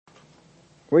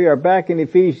We are back in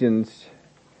Ephesians,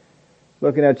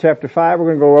 looking at chapter 5. We're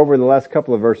going to go over the last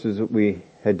couple of verses that we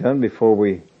had done before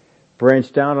we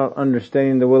branched down on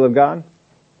understanding the will of God.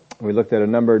 We looked at a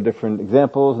number of different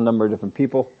examples, a number of different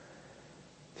people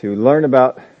to learn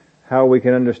about how we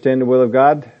can understand the will of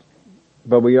God.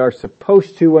 But we are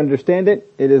supposed to understand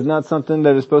it. It is not something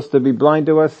that is supposed to be blind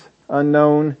to us,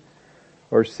 unknown,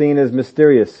 or seen as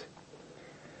mysterious.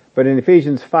 But in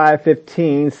Ephesians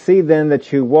 5:15, see then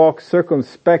that you walk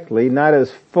circumspectly, not as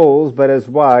fools, but as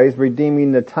wise,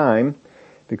 redeeming the time,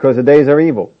 because the days are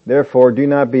evil. Therefore do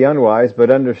not be unwise, but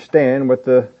understand what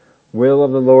the will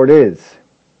of the Lord is.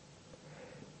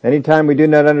 Anytime we do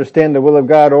not understand the will of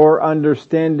God or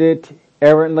understand it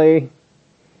errantly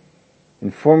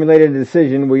and formulate a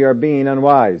decision, we are being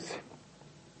unwise.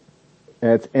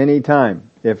 That's any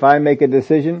time. If I make a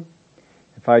decision,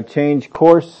 if I change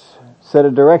course, set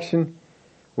a direction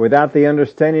without the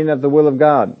understanding of the will of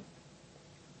God,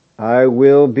 I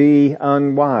will be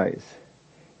unwise.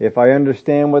 If I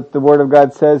understand what the Word of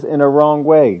God says in a wrong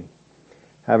way,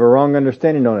 have a wrong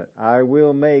understanding on it, I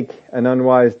will make an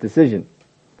unwise decision.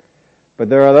 But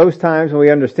there are those times when we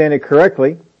understand it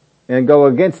correctly and go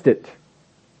against it.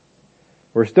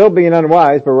 We're still being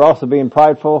unwise, but we're also being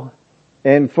prideful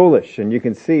and foolish, and you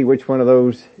can see which one of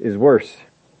those is worse.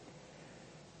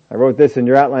 I wrote this in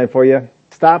your outline for you.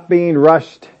 Stop being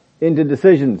rushed into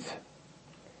decisions.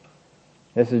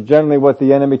 This is generally what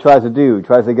the enemy tries to do. He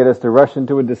tries to get us to rush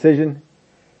into a decision.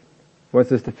 He wants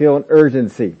us to feel an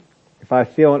urgency. If I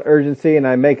feel an urgency and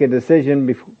I make a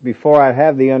decision before I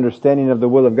have the understanding of the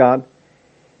will of God,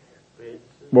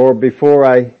 or before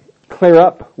I clear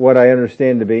up what I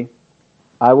understand to be,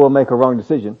 I will make a wrong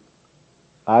decision.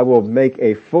 I will make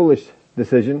a foolish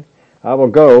decision. I will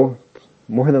go,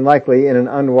 more than likely, in an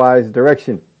unwise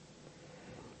direction.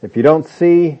 If you don't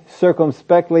see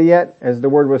circumspectly yet, as the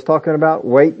word was talking about,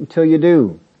 wait until you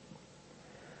do.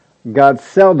 God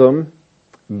seldom,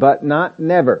 but not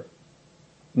never,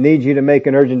 needs you to make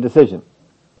an urgent decision.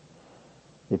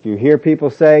 If you hear people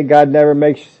say God never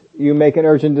makes you make an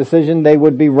urgent decision, they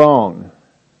would be wrong.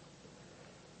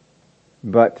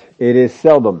 But it is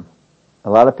seldom. A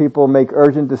lot of people make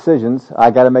urgent decisions.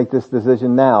 I got to make this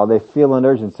decision now. They feel an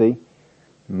urgency.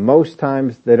 Most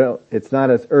times they don't. It's not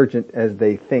as urgent as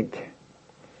they think,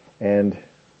 and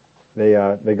they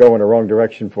go in the wrong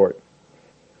direction for it.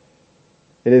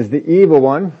 It is the evil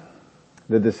one,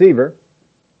 the deceiver,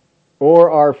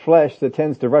 or our flesh that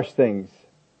tends to rush things,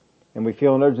 and we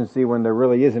feel an urgency when there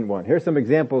really isn't one. Here's some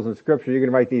examples in Scripture. You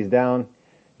can write these down,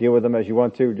 deal with them as you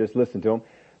want to. Just listen to them.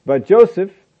 But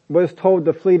Joseph was told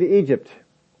to flee to Egypt.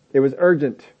 It was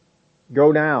urgent.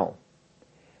 Go now.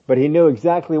 But he knew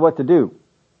exactly what to do.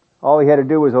 All he had to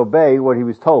do was obey what he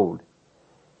was told.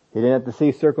 He didn't have to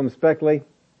see circumspectly.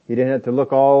 He didn't have to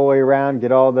look all the way around,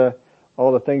 get all the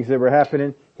things that were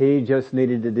happening. He just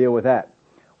needed to deal with that.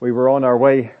 We were on our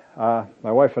way,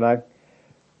 my wife and I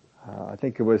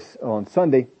think it was on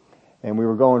Sunday, and we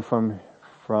were going from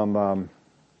it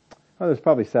was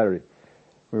probably Saturday.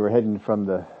 We were heading from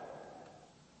the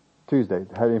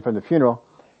funeral,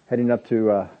 heading up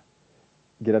to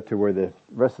get up to where the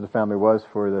rest of the family was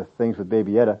for the things with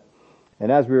baby Etta.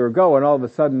 And as we were going, all of a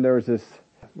sudden there was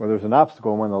an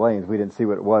obstacle in one of the lanes. We didn't see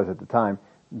what it was at the time,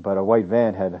 but a white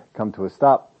van had come to a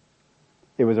stop.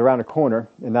 It was around a corner,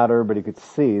 and not everybody could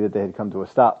see that they had come to a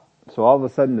stop. So all of a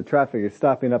sudden the traffic is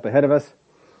stopping up ahead of us,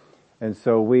 and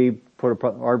so we put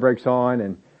our brakes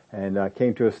on and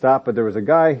came to a stop. But there was a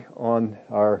guy on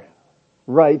our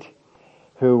right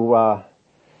who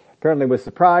apparently was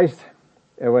surprised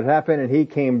at what happened, and he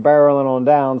came barreling on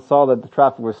down, saw that the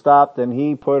traffic was stopped, and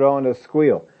he put on a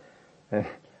squeal. And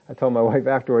I told my wife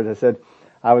afterwards, I said,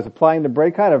 I was applying the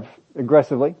brake kind of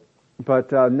aggressively,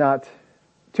 but not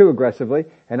too aggressively,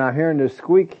 and I'm hearing this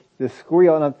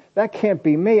squeal, and that can't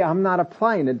be me. I'm not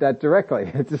applying it that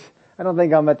directly. I don't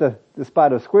think I'm at the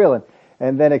spot of squealing.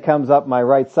 And then it comes up my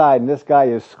right side, and this guy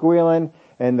is squealing,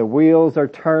 and the wheels are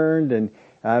turned, and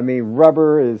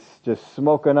rubber is just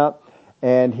smoking up,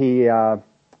 and he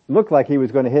looked like he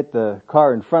was going to hit the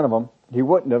car in front of him. He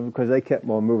wouldn't have, because they kept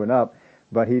on moving up,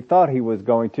 but he thought he was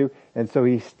going to, and so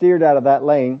he steered out of that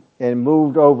lane and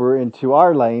moved over into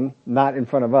our lane, not in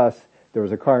front of us. There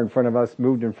was a car in front of us,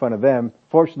 moved in front of them.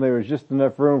 Fortunately, there was just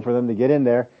enough room for them to get in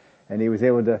there, and he was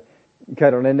able to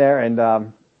cut on in there and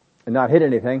not hit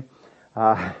anything.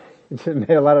 It just made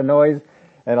a lot of noise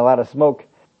and a lot of smoke.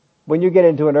 When you get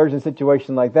into an urgent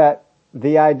situation like that,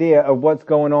 the idea of what's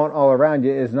going on all around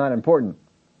you is not important.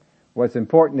 What's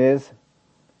important is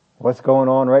what's going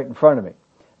on right in front of me.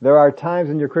 There are times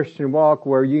in your Christian walk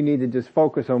where you need to just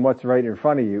focus on what's right in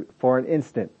front of you for an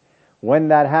instant. When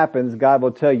that happens, God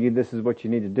will tell you this is what you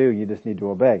need to do. You just need to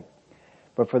obey.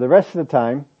 But for the rest of the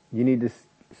time, you need to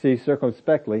see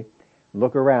circumspectly,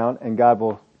 look around, and God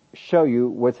will show you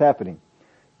what's happening.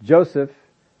 Joseph,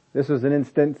 this was an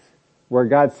instance where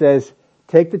God says,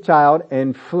 take the child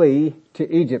and flee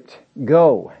to Egypt.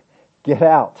 Go. Get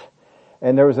out.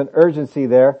 And there was an urgency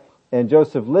there, and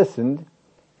Joseph listened,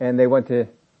 and they went to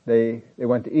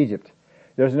Egypt.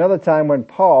 There's another time when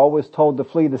Paul was told to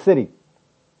flee the city,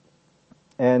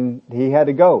 and he had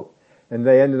to go, and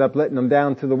they ended up letting him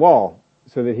down to the wall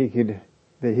so that he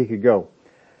could go.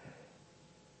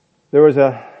 There was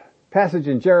a passage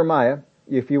in Jeremiah.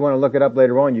 If you want to look it up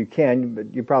later on, you can,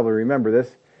 but you probably remember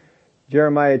this.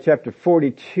 Jeremiah chapter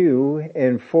 42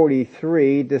 and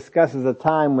 43 discusses a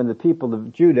time when the people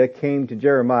of Judah came to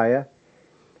Jeremiah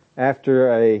after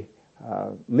a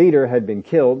leader had been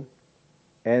killed,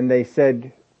 and they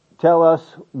said, tell us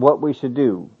what we should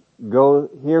do. Go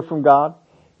hear from God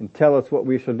and tell us what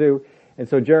we shall do. And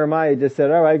so Jeremiah just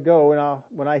said, all right, go, and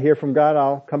when I hear from God,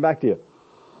 I'll come back to you.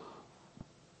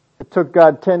 It took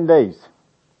God 10 days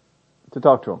to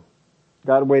talk to him.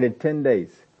 God waited 10 days.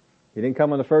 He didn't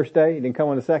come on the first day. He didn't come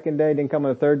on the second day. He didn't come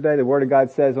on the third day. The Word of God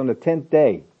says on the 10th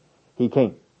day, he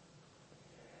came.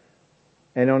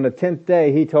 And on the 10th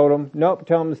day, he told them, nope,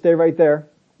 tell them to stay right there.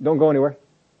 Don't go anywhere.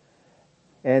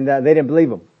 And they didn't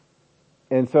believe him.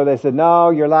 And so they said, no,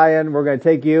 you're lying. We're going to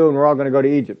take you and we're all going to go to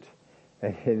Egypt.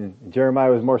 And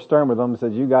Jeremiah was more stern with them and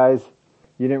said, you guys,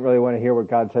 you didn't really want to hear what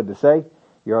God had to say.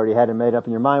 You already had it made up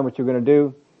in your mind what you're going to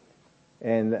do.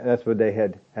 And that's what they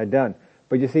had done.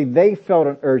 But you see, they felt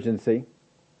an urgency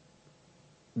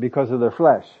because of their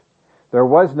flesh. There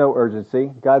was no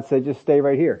urgency. God said, just stay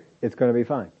right here. It's going to be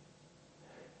fine.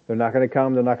 They're not going to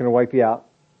come. They're not going to wipe you out.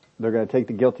 They're going to take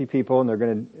the guilty people and they're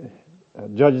going to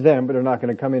judge them, but they're not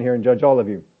going to come in here and judge all of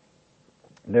you.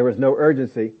 There was no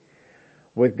urgency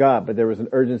with God, but there was an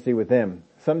urgency with them.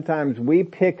 Sometimes we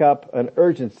pick up an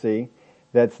urgency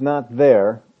that's not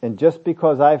there, and just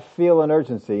because I feel an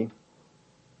urgency,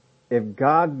 if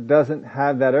God doesn't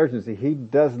have that urgency, He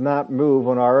does not move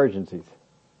on our urgencies.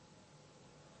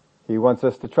 He wants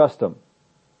us to trust Him.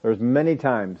 There's many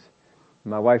times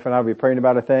my wife and I will be praying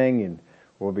about a thing and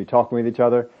we'll be talking with each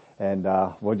other and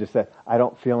we'll just say, I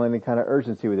don't feel any kind of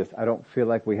urgency with this. I don't feel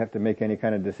like we have to make any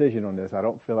kind of decision on this. I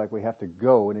don't feel like we have to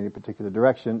go in any particular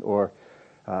direction or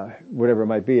whatever it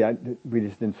might be. We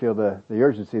just didn't feel the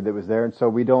urgency that was there, and so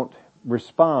we don't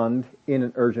respond in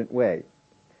an urgent way.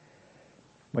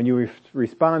 When you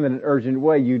respond in an urgent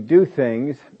way, you do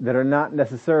things that are not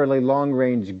necessarily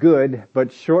long-range good,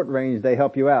 but short-range they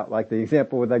help you out. Like the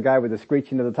example with that guy with the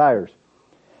screeching of the tires.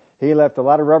 He left a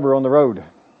lot of rubber on the road.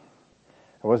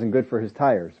 It wasn't good for his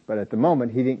tires, but at the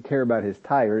moment he didn't care about his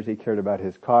tires. He cared about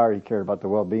his car. He cared about the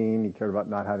well-being. He cared about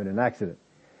not having an accident.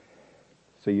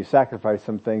 So you sacrifice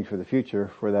some things for the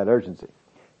future for that urgency.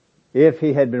 If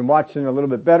he had been watching a little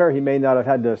bit better, he may not have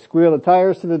had to squeal the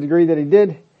tires to the degree that he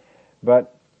did,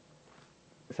 but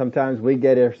sometimes we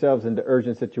get ourselves into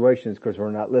urgent situations because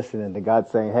we're not listening to God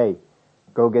saying, hey,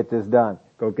 go get this done.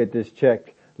 Go get this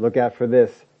checked. Look out for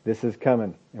this. This is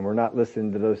coming. And we're not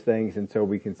listening to those things, and so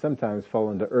we can sometimes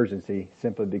fall into urgency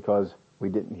simply because we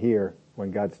didn't hear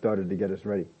when God started to get us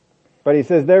ready. But he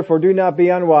says, therefore, do not be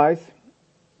unwise.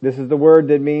 This is the word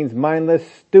that means mindless,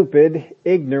 stupid,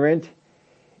 ignorant,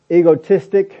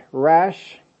 egotistic,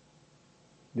 rash.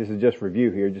 This is just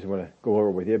review here. Just want to go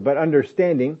over with you. But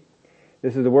understanding.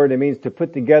 This is the word that means to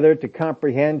put together, to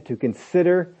comprehend, to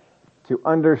consider, to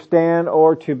understand,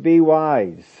 or to be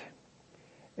wise.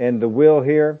 And the will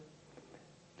here,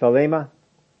 thelema,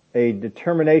 a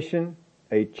determination,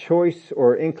 a choice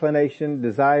or inclination,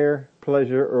 desire,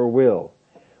 pleasure, or will.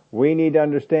 We need to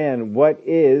understand what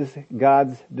is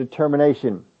God's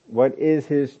determination, what is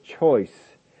His choice,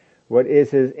 what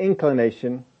is His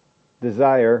inclination,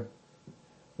 desire,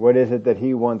 what is it that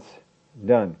He wants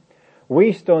done.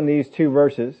 We on these two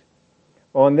verses,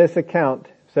 on this account,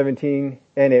 17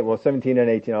 and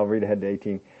 18, I'll read ahead to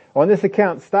 18. On this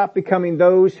account, stop becoming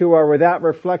those who are without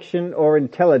reflection or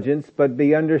intelligence, but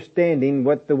be understanding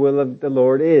what the will of the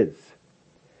Lord is.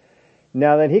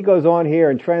 Now then he goes on here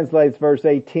and translates verse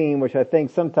 18, which I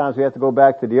think sometimes we have to go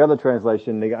back to the other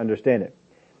translation to understand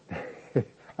it.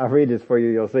 I'll read this for you,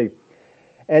 you'll see.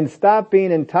 And stop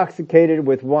being intoxicated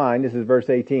with wine, this is verse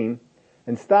 18,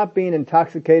 and stop being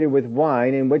intoxicated with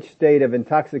wine, in which state of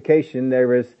intoxication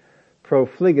there is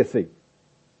profligacy.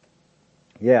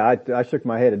 Yeah, I shook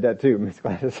my head at that too, Miss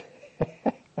Gladys.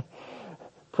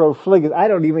 Profligacy. I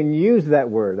don't even use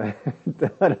that word,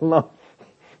 let alone.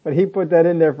 But he put that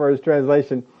in there for his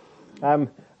translation.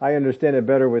 I understand it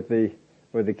better with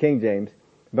the King James.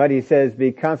 But he says,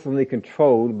 be constantly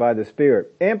controlled by the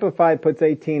Spirit. Amplified puts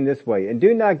 18 this way, and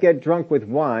do not get drunk with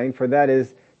wine, for that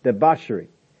is debauchery,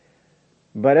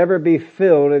 but ever be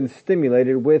filled and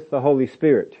stimulated with the Holy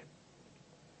Spirit.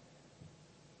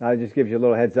 Now, it just gives you a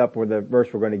little heads up where the verse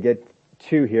we're going to get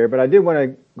to here, but I did want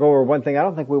to go over one thing. I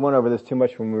don't think we went over this too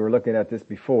much when we were looking at this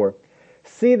before.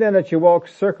 See then that you walk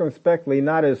circumspectly,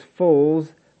 not as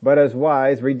fools, but as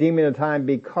wise, redeeming the time,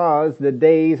 because the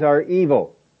days are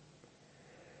evil.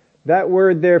 That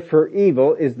word there for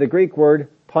evil is the Greek word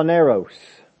poneros.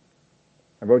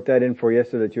 I wrote that in for you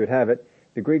so that you would have it.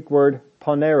 The Greek word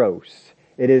poneros.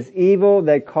 It is evil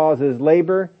that causes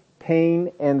labor,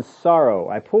 pain, and sorrow.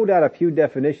 I pulled out a few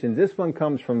definitions. This one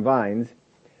comes from Vines.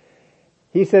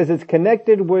 He says it's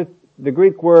connected with the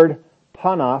Greek word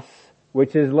panos,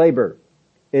 which is labor.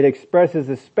 It expresses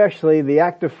especially the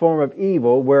active form of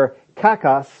evil where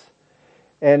kakos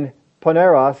and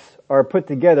poneros are put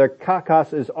together.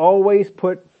 Kakos is always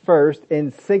put first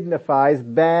and signifies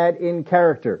bad in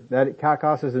character. That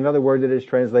kakos is another word that is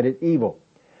translated evil.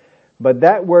 But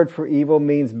that word for evil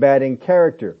means bad in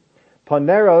character.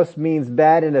 Poneros means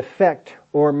bad in effect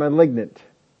or malignant.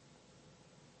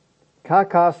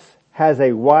 Kakos has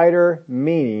a wider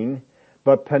meaning,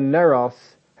 but poneros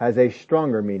has a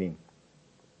stronger meaning.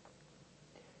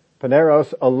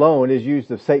 Poneros alone is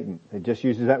used of Satan. It just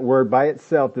uses that word by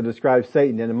itself to describe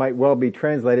Satan, and it might well be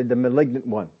translated the malignant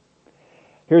one.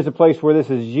 Here's a place where this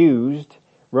is used.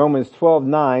 Romans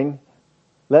 12:9.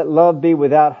 Let love be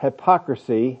without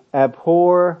hypocrisy.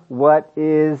 Abhor what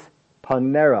is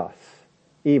poneros,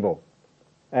 evil.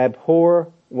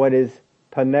 Abhor what is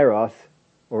poneros,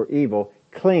 or evil.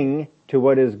 Cling to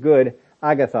what is good,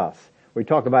 agathos. We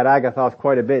talk about agathos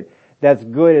quite a bit. That's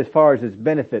good as far as its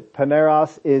benefit.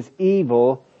 Poneros is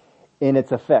evil in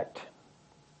its effect.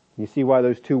 You see why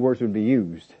those two words would be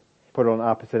used. Put it on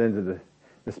opposite ends of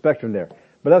the spectrum there.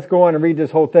 But let's go on and read this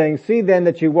whole thing. See then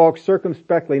that you walk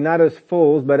circumspectly, not as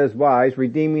fools, but as wise,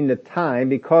 redeeming the time,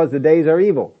 because the days are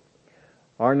evil.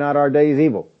 Are not our days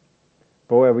evil?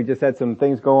 Boy, we just had some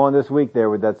things go on this week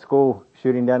there with that school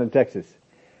shooting down in Texas.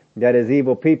 That is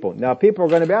evil people. Now people are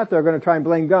going to be out there going to try and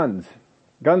blame guns.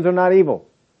 Guns are not evil.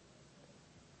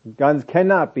 Guns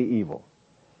cannot be evil.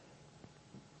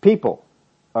 People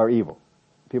are evil.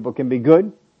 People can be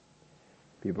good.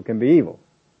 People can be evil.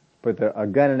 Put a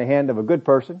gun in the hand of a good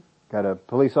person, got a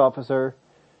police officer,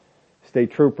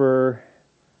 state trooper,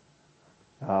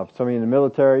 somebody in the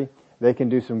military, they can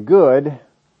do some good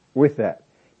with that.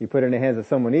 You put it in the hands of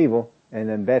someone evil, and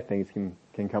then bad things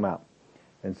can come out.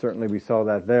 And certainly we saw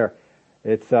that there.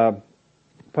 It's,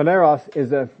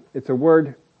 poneros it's a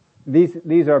word.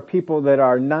 These are people that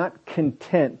are not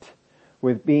content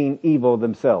with being evil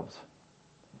themselves.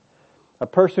 A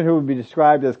person who would be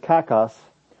described as kakos,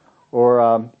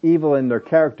 or evil in their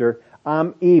character,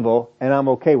 I'm evil and I'm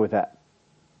okay with that.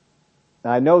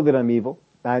 I know that I'm evil.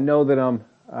 I know that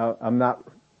I'm not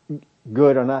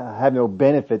good. I have no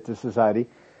benefit to society,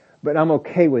 but I'm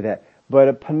okay with that. But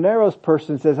a poneros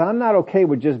person says, I'm not okay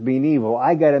with just being evil.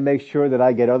 I got to make sure that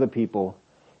I get other people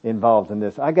involved in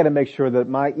this. I got to make sure that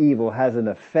my evil has an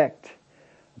effect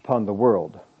upon the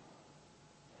world.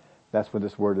 That's what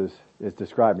this word is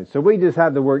describing. So we just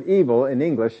have the word evil in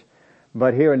English,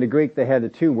 but here in the Greek they had the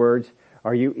two words.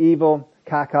 Are you evil,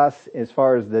 kakos, as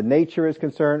far as the nature is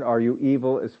concerned? Are you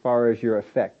evil as far as your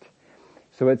effect?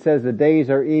 So it says the days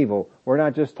are evil. We're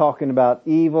not just talking about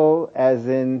evil as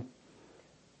in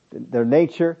their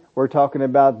nature. We're talking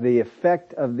about the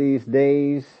effect of these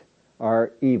days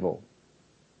are evil.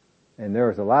 And there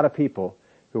is a lot of people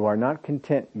who are not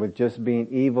content with just being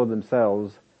evil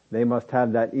themselves. They must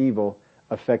have that evil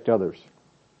affect others.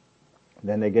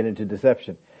 Then they get into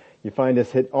deception. You find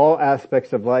this hit all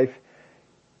aspects of life.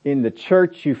 In the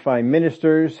church, you find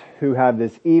ministers who have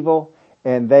this evil,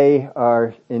 and they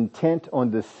are intent on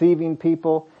deceiving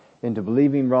people into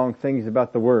believing wrong things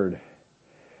about the Word.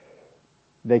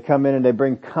 They come in and they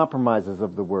bring compromises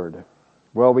of the Word.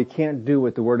 Well, we can't do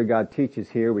what the Word of God teaches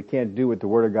here. We can't do what the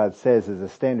Word of God says as a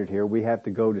standard here. We have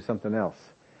to go to something else.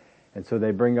 And so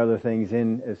they bring other things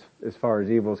in as far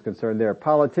as evil is concerned there.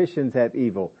 Politicians have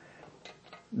evil.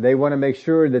 They want to make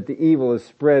sure that the evil is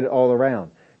spread all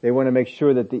around. They want to make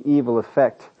sure that the evil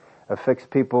affects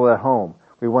people at home.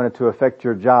 We want it to affect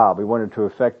your job. We want it to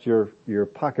affect your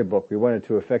pocketbook. We want it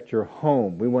to affect your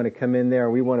home. We want to come in there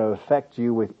and we want to affect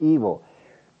you with evil.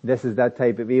 This is that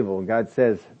type of evil. And God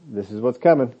says, this is what's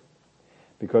coming,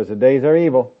 because the days are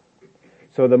evil.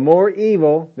 So the more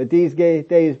evil that these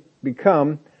days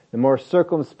become, the more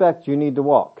circumspect you need to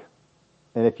walk.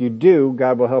 And if you do,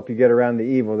 God will help you get around the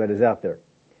evil that is out there.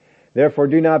 Therefore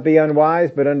do not be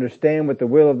unwise, but understand what the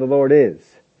will of the Lord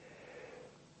is.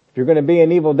 If you're going to be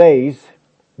in evil days,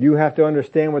 you have to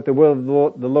understand what the will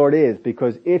of the Lord is,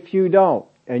 because if you don't,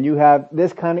 and you have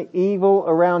this kind of evil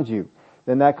around you,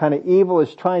 then that kind of evil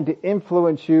is trying to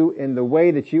influence you in the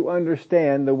way that you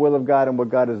understand the will of God and what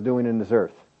God is doing in this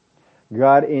earth.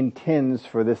 God intends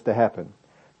for this to happen.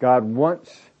 God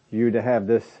wants you to have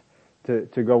this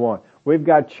to go on. We've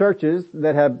got churches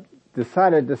that have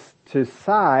decided to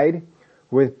side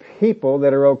with people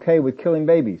that are okay with killing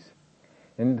babies.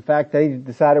 And in fact, they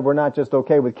decided we're not just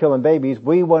okay with killing babies,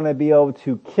 we want to be able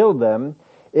to kill them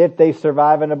if they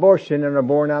survive an abortion and are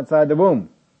born outside the womb.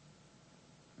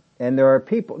 And there are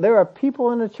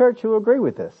people in the church who agree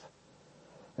with this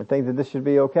and think that this should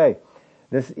be okay.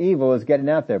 This evil is getting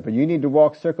out there, but you need to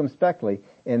walk circumspectly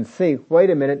and see, wait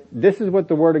a minute, this is what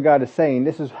the Word of God is saying,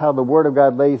 this is how the Word of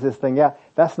God lays this thing out.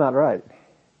 That's not right.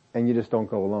 And you just don't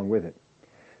go along with it.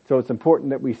 So it's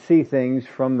important that we see things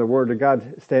from the Word of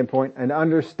God's standpoint and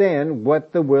understand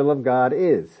what the will of God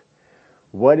is.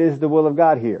 What is the will of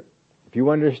God here? If you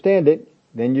understand it,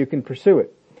 then you can pursue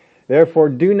it. Therefore,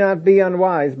 do not be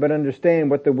unwise, but understand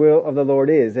what the will of the Lord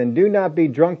is. And do not be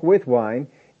drunk with wine,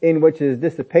 in which is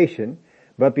dissipation,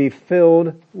 but be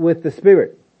filled with the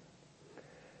Spirit.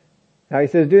 Now he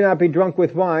says, do not be drunk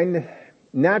with wine.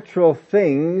 Natural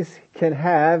things can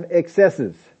have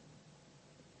excesses.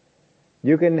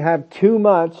 You can have too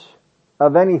much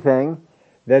of anything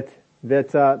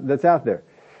that's out there.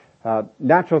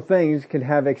 Natural things can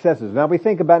have excesses. Now we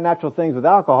think about natural things with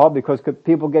alcohol because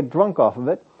people get drunk off of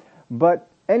it, but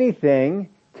anything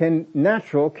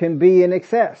natural can be in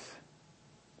excess.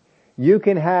 You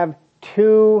can have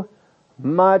too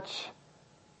much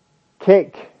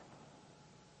cake.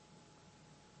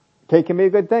 Cake can be a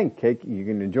good thing. Cake, you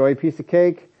can enjoy a piece of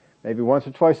cake, maybe once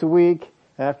or twice a week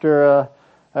after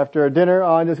a dinner.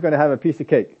 Oh, I'm just going to have a piece of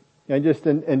cake. And just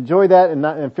enjoy that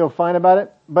and feel fine about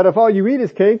it. But if all you eat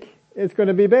is cake, it's going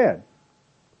to be bad.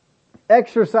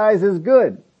 Exercise is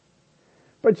good.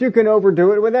 But you can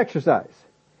overdo it with exercise.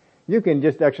 You can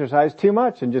just exercise too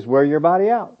much and just wear your body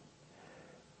out.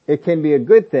 It can be a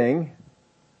good thing,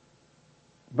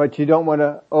 but you don't want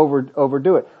to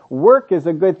overdo it. Work is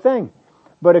a good thing.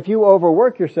 But if you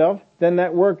overwork yourself, then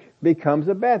that work becomes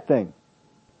a bad thing.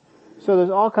 So there's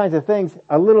all kinds of things.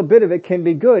 A little bit of it can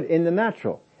be good in the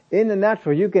natural. In the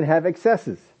natural, you can have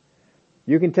excesses.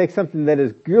 You can take something that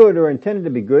is good or intended to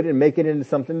be good and make it into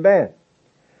something bad.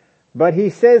 But he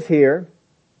says here,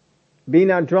 be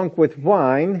not drunk with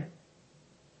wine,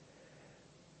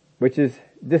 which is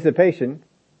dissipation,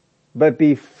 but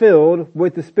be filled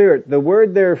with the Spirit. The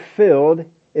word there, filled,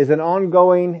 is an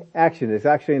ongoing action. It's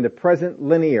actually in the present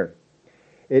linear.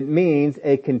 It means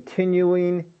a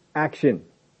continuing action.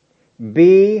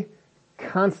 Be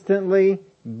constantly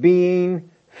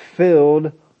being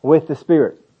filled with the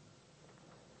Spirit.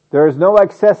 There is no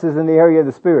excesses in the area of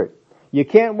the Spirit. You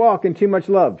can't walk in too much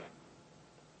love.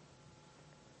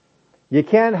 You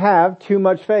can't have too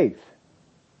much faith.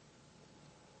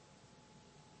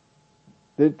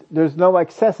 There's no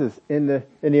excesses in the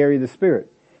area of the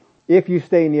Spirit. If you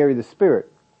stay in the area of the Spirit.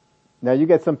 Now you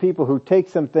get some people who take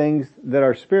some things that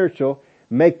are spiritual,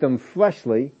 make them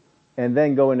fleshly, and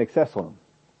then go in excess on them.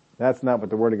 That's not what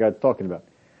the Word of God's talking about.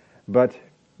 But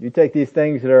you take these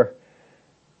things that are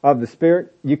of the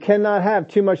Spirit, you cannot have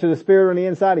too much of the Spirit on the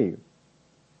inside of you.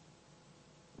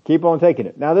 Keep on taking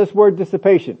it. Now this word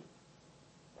dissipation,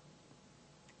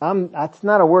 that's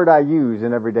not a word I use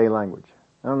in everyday language.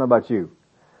 I don't know about you,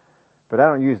 but I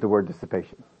don't use the word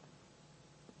dissipation.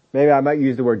 Maybe I might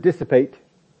use the word dissipate,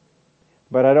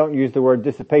 but I don't use the word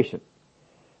dissipation.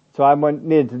 So I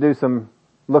needed to do some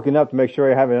looking up to make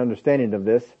sure I have an understanding of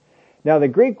this. Now the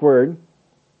Greek word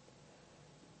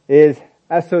is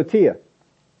asotia.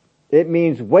 It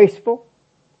means wasteful,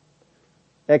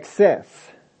 excess,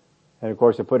 and of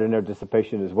course I put in there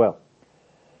dissipation as well.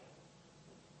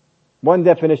 One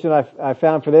definition I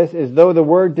found for this is, though the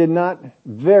word did not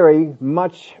vary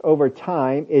much over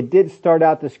time, it did start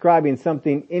out describing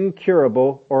something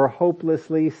incurable or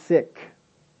hopelessly sick.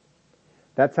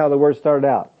 That's how the word started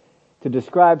out. To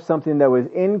describe something that was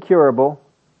incurable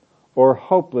or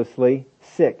hopelessly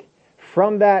sick.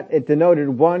 From that, it denoted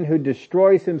one who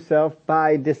destroys himself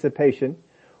by dissipation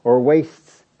or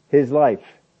wastes his life.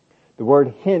 The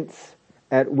word hints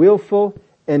at willful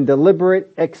and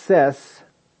deliberate excess,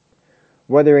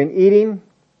 whether in eating,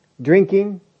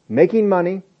 drinking, making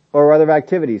money, or other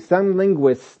activities. Some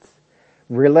linguists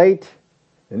relate,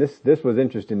 and this was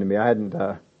interesting to me. I hadn't,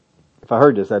 if I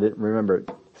heard this, I didn't remember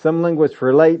it. Some linguists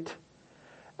relate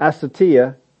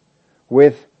asotia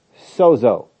with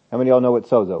sozo. How many of y'all know what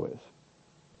sozo is?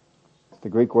 It's the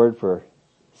Greek word for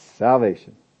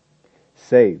salvation.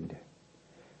 Saved.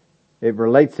 it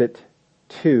relates it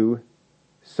to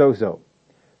sozo.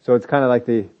 So it's kind of like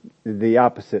the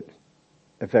opposite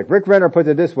effect. Rick Renner puts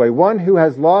it this way: one who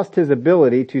has lost his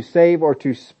ability to save or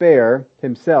to spare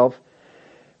himself.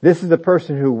 This is the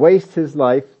person who wastes his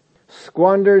life,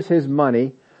 squanders his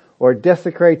money, or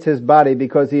desecrates his body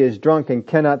because he is drunk and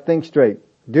cannot think straight,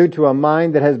 due to a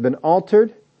mind that has been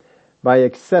altered by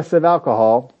excessive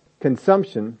alcohol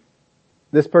consumption.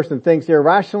 This person thinks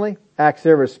irrationally, acts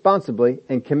irresponsibly,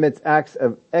 and commits acts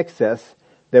of excess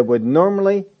that would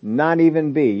normally not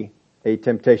even be a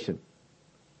temptation.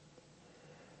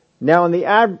 Now in the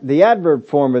adverb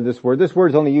form of this word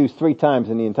is only used 3 times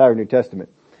in the entire New Testament.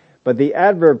 But the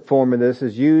adverb form of this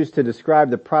is used to describe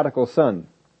the prodigal son.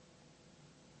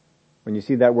 When you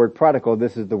see that word prodigal,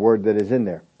 this is the word that is in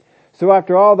there. So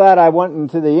after all that, I went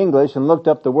into the English and looked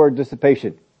up the word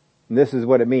dissipation. And this is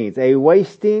what it means: a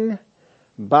wasting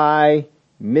by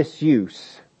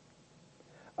misuse,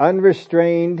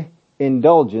 unrestrained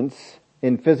indulgence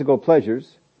in physical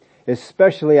pleasures,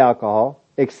 especially alcohol,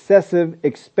 excessive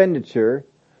expenditure,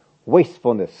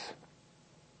 wastefulness.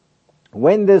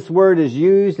 When this word is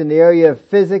used in the area of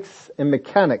physics and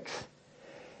mechanics,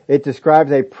 it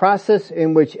describes a process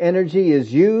in which energy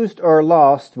is used or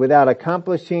lost without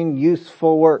accomplishing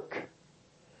useful work,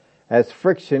 as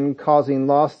friction causing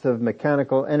loss of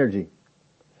mechanical energy.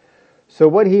 So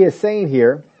what he is saying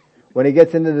here, when he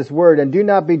gets into this word, and do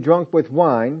not be drunk with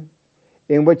wine,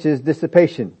 in which is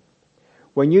dissipation.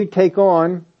 When you take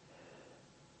on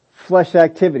flesh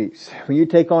activities, when you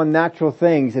take on natural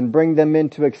things and bring them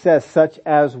into excess, such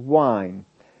as wine,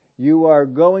 you are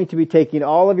going to be taking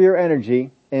all of your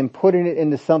energy and putting it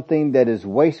into something that is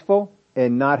wasteful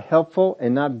and not helpful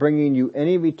and not bringing you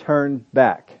any return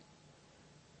back.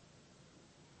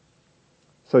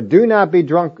 So do not be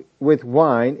drunk with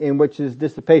wine, in which is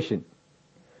dissipation,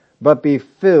 but be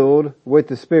filled with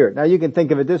the Spirit. Now you can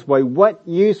think of it this way: what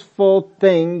useful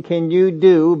thing can you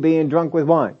do being drunk with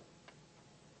wine?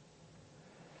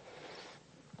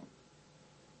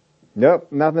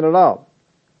 Nope, nothing at all.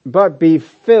 But be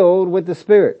filled with the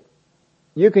Spirit.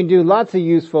 You can do lots of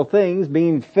useful things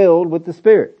being filled with the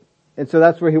Spirit. And so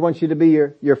that's where he wants you to be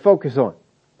your focus on.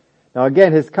 Now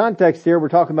again, his context here, we're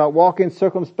talking about walking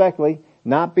circumspectly,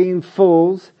 not being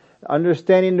fools,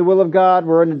 understanding the will of God.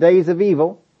 We're in the days of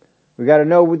evil. We've got to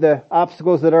know the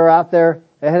obstacles that are out there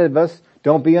ahead of us.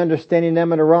 Don't be understanding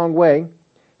them in the wrong way.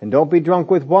 And don't be drunk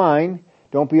with wine.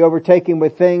 Don't be overtaken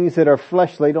with things that are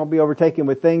fleshly. Don't be overtaken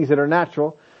with things that are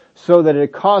natural, so that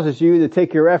it causes you to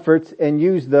take your efforts and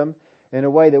use them in a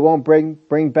way that won't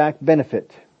bring back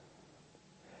benefit.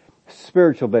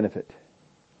 Spiritual benefit.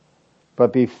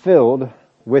 But be filled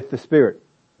with the Spirit.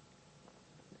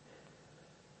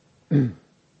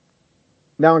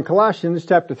 Now in Colossians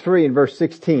chapter 3 and verse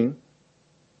 16,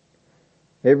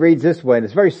 it reads this way, and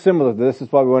it's very similar to this. This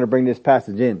is why we want to bring this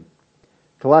passage in.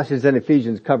 Colossians and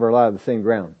Ephesians cover a lot of the same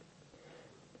ground.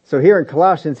 So here in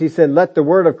Colossians, he said, let the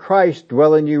word of Christ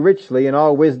dwell in you richly in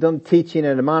all wisdom, teaching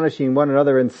and admonishing one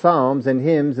another in psalms and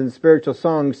hymns and spiritual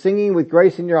songs, singing with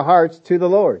grace in your hearts to the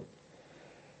Lord.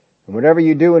 And whatever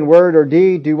you do in word or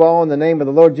deed, do all in the name of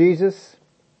the Lord Jesus,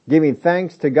 giving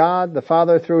thanks to God the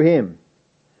Father through him.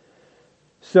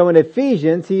 So in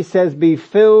Ephesians, he says, be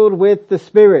filled with the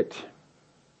Spirit.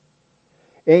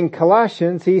 In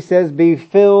Colossians, he says, be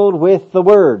filled with the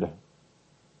Word.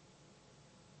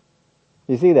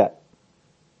 You see that?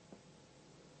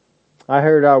 I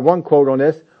heard one quote on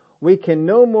this: we can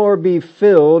no more be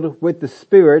filled with the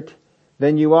Spirit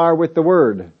than you are with the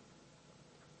Word.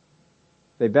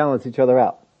 They balance each other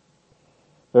out.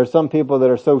 There are some people that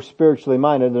are so spiritually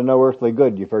minded, they're no earthly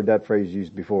good. You've heard that phrase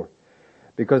used before.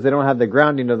 Because they don't have the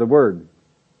grounding of the Word.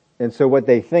 And so what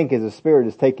they think is the Spirit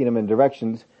is taking them in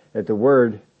directions that the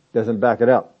Word doesn't back it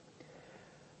up.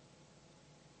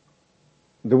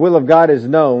 The will of God is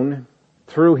known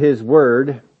through His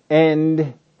Word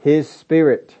and His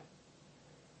Spirit.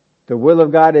 The will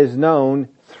of God is known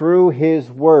through His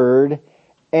Word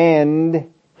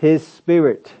and His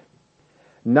Spirit.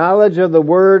 Knowledge of the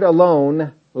Word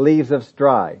alone leaves us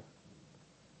dry.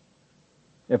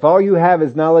 If all you have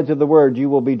is knowledge of the Word, you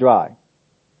will be dry.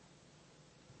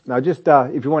 Now just,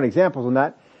 if you want examples on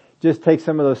that, just take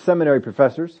some of those seminary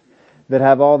professors that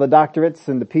have all the doctorates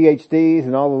and the PhDs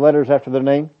and all the letters after their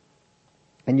name,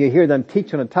 and you hear them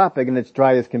teach on a topic and it's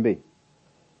dry as can be.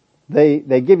 They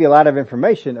give you a lot of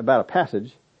information about a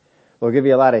passage. They'll give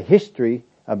you a lot of history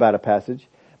about a passage,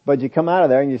 but you come out of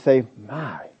there and you say,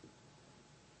 my,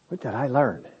 what did I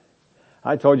learn?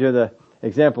 I told you the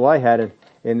example I had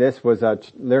in this was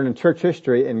learning church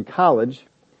history in college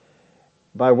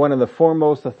by one of the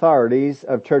foremost authorities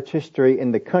of church history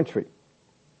in the country.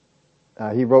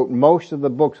 He wrote most of the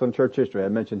books on church history. I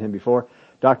mentioned him before.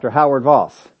 Dr. Howard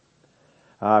Voss.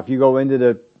 If you go into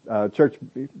the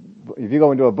if you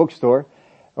go into a bookstore,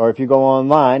 or if you go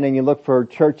online and you look for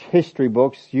church history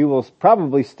books, you will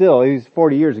probably still, he's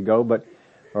 40 years ago, but,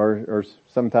 or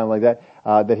sometime like that,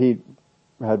 that he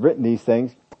had written these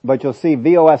things, but you'll see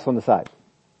VOS on the side.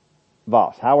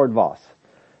 Voss, Howard Voss.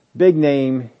 Big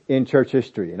name in church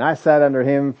history. And I sat under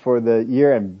him for the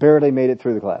year and barely made it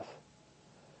through the class.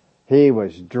 He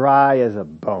was dry as a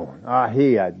bone.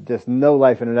 He had just no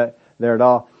life in it there at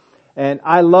all. And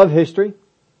I love history.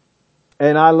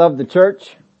 And I love the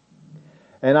church.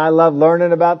 And I love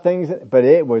learning about things, but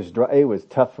it was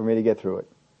tough for me to get through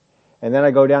it. And then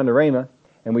I go down to Rhema,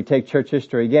 and we take church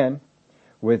history again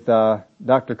with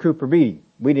Dr. Cooper Beatty.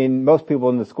 Most people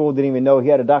in the school didn't even know he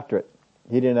had a doctorate.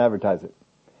 He didn't advertise it.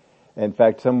 In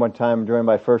fact, one time during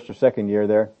my first or second year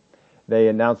there, they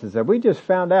announced that we just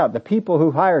found out, the people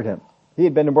who hired him, he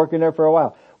had been working there for a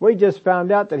while, we just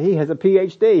found out that he has a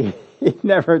PhD. He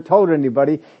never told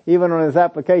anybody, even on his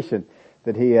application,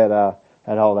 that he had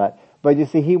all that. But you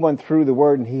see, he went through the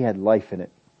Word and he had life in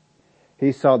it.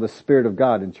 He saw the Spirit of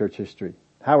God in church history.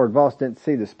 Howard Voss didn't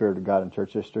see the Spirit of God in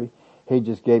church history. He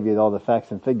just gave you all the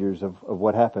facts and figures of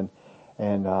what happened.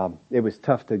 And it was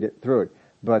tough to get through it.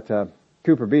 But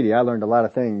Cooper Beatty, I learned a lot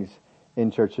of things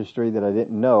in church history that I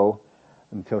didn't know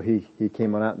until he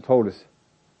came on out and told us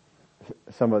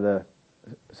some of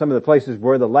the places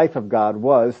where the life of God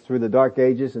was through the dark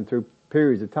ages and through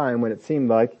periods of time when it seemed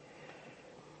like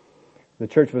the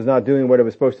church was not doing what it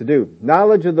was supposed to do.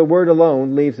 Knowledge of the Word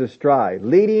alone leaves us dry.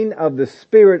 Leading of the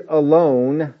Spirit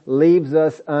alone leaves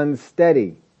us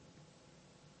unsteady.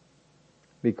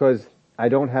 Because I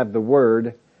don't have the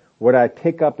Word, what I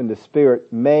pick up in the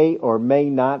Spirit may or may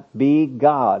not be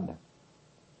God.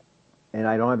 And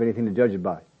I don't have anything to judge it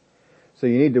by. So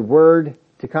you need the Word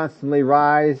to constantly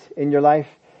rise in your life,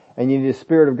 and you need the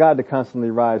Spirit of God to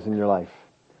constantly rise in your life,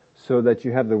 so that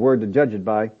you have the Word to judge it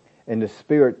by, and the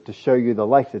Spirit to show you the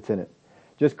life that's in it.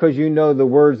 Just because you know the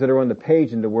words that are on the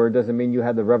page in the Word doesn't mean you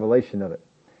have the revelation of it.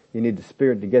 You need the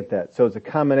Spirit to get that. So it's a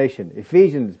combination.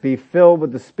 Ephesians, be filled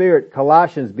with the Spirit.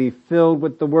 Colossians, be filled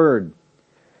with the Word.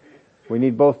 We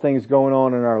need both things going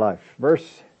on in our life.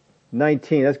 Verse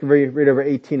 19, let's read over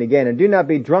 18 again. And do not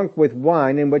be drunk with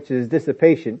wine, in which is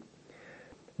dissipation,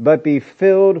 but be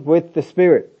filled with the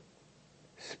Spirit,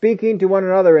 speaking to one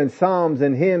another in psalms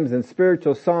and hymns and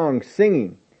spiritual songs,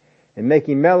 singing and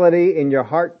making melody in your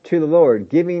heart to the Lord,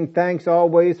 giving thanks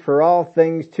always for all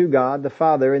things to God the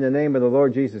Father in the name of the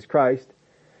Lord Jesus Christ,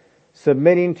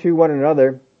 submitting to one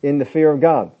another in the fear of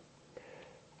God.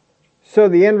 So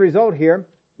the end result here,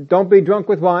 don't be drunk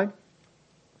with wine.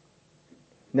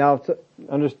 Now,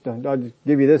 I'll just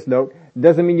give you this note. It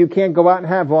doesn't mean you can't go out and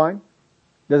have wine.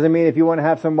 Doesn't mean if you want to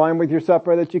have some wine with your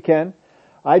supper that you can.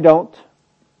 I don't.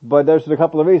 But there's a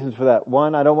couple of reasons for that.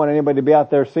 One, I don't want anybody to be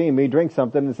out there seeing me drink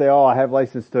something and say, oh, I have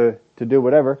license to do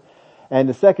whatever. And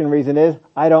the second reason is,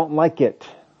 I don't like it.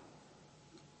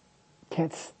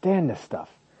 Can't stand this stuff.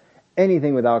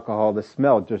 Anything with alcohol, the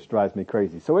smell just drives me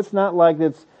crazy. So it's not like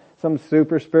it's some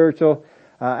super spiritual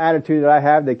attitude that I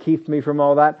have that keeps me from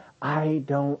all that. I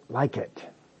don't like it.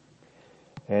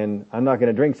 And I'm not going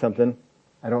to drink something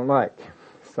I don't like.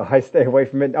 So I stay away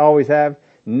from it. Always have.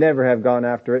 Never have gone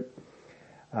after it.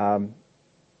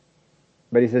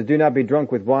 But he says, do not be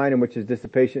drunk with wine, in which is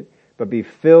dissipation, but be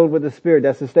filled with the Spirit.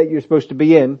 That's the state you're supposed to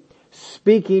be in,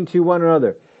 speaking to one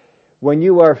another. When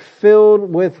you are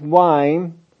filled with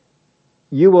wine,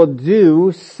 you will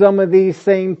do some of these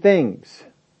same things,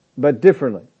 but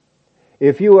differently.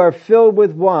 If you are filled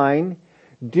with wine,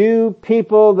 do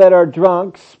people that are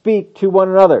drunk speak to one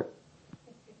another?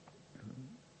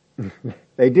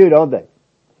 They do, don't they?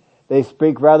 They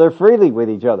speak rather freely with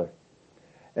each other.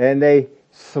 And they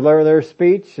slur their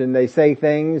speech and they say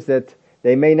things that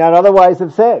they may not otherwise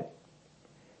have said.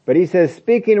 But he says,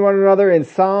 speaking to one another in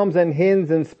psalms and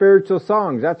hymns and spiritual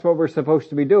songs. That's what we're supposed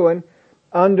to be doing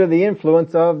under the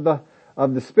influence of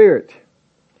the Spirit.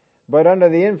 But under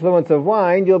the influence of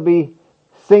wine, you'll be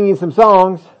singing some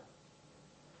songs,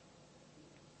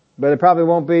 but it probably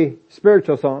won't be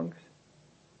spiritual songs.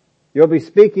 You'll be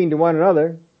speaking to one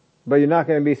another, but you're not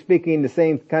going to be speaking the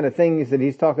same kind of things that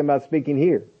he's talking about speaking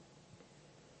here.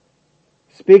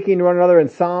 Speaking to one another in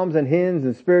psalms and hymns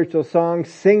and spiritual songs,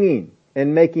 singing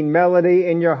and making melody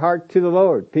in your heart to the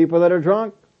Lord. People that are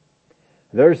drunk,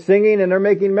 they're singing and they're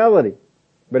making melody,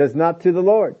 but it's not to the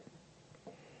Lord.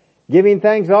 Giving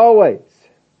thanks always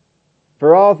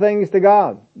for all things to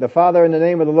God, the Father, in the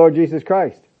name of the Lord Jesus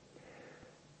Christ.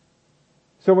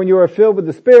 So when you are filled with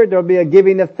the Spirit, there will be a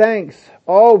giving of thanks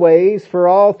always for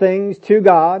all things to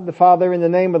God, the Father, in the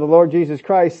name of the Lord Jesus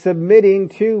Christ, submitting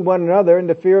to one another in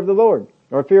the fear of the Lord,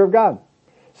 or fear of God.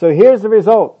 So here's the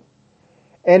result.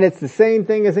 And it's the same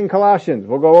thing as in Colossians.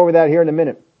 We'll go over that here in a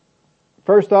minute.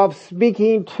 First off,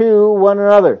 speaking to one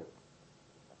another.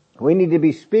 We need to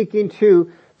be speaking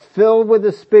to, filled with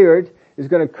the Spirit is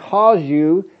going to cause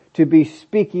you to be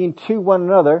speaking to one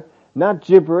another, not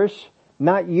gibberish,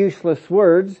 not useless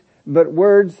words, but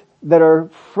words that are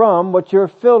from what you're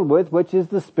filled with, which is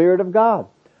the Spirit of God.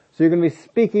 So you're going to be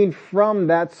speaking from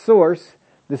that source,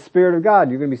 the Spirit of God.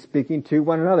 You're going to be speaking to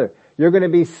one another. You're going to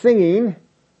be singing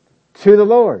to the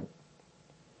Lord.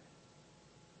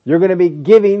 You're going to be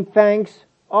giving thanks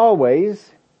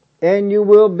always, and you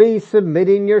will be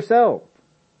submitting yourself.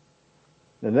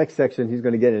 The next section, he's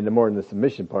going to get into more in the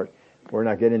submission part. We're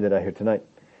not getting into that here tonight.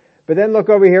 But then look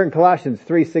over here in Colossians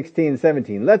 3:16 and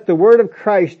 17. Let the word of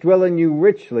Christ dwell in you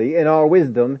richly in all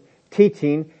wisdom,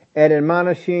 teaching and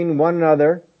admonishing one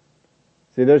another.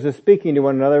 See, there's a speaking to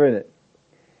one another in it.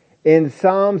 In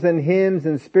psalms and hymns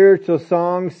and spiritual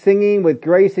songs, singing with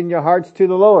grace in your hearts to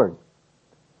the Lord.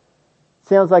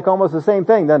 Sounds like almost the same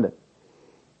thing, doesn't it?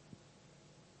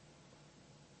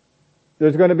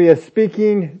 There's going to be a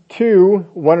speaking to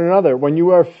one another when you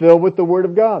are filled with the Word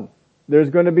of God. There's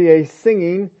going to be a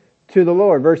singing to the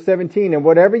Lord. Verse 17, and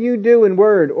whatever you do in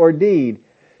word or deed,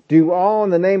 do all in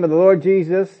the name of the Lord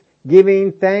Jesus,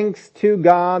 giving thanks to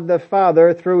God the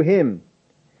Father through Him.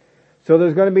 So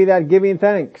there's going to be that giving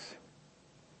thanks.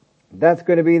 That's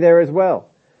going to be there as well.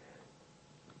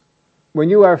 When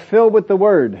you are filled with the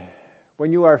Word,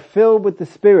 when you are filled with the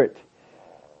Spirit,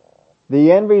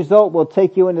 the end result will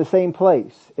take you in the same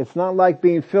place. It's not like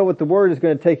being filled with the Word is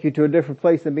going to take you to a different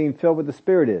place than being filled with the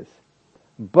Spirit is.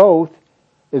 Both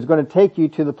is going to take you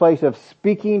to the place of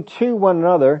speaking to one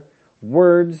another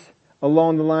words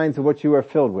along the lines of what you are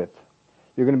filled with.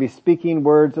 You're going to be speaking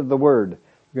words of the Word.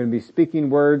 You're going to be speaking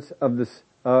words of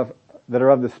that are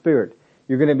of the Spirit.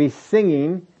 You're going to be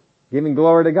singing, giving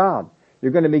glory to God.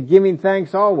 You're going to be giving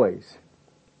thanks always.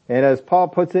 And as Paul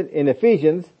puts it in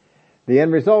Ephesians, the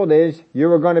end result is you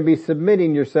are going to be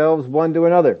submitting yourselves one to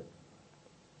another.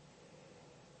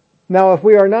 Now, if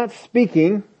we are not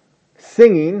speaking,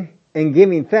 singing, and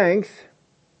giving thanks,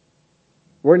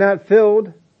 we're not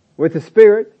filled with the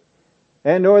Spirit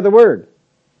and nor the Word.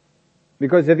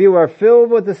 Because if you are filled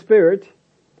with the Spirit,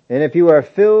 and if you are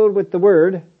filled with the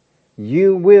Word,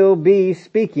 you will be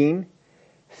speaking,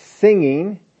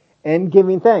 singing, and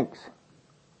giving thanks.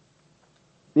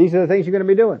 These are the things you're going to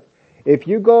be doing. If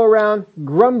you go around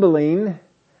grumbling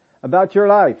about your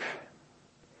life,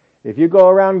 if you go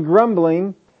around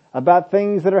grumbling about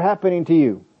things that are happening to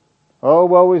you, oh,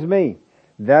 woe is me.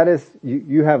 That is,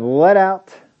 you have let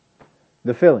out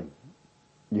the filling.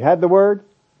 You had the Word,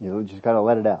 you just gotta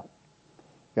let it out.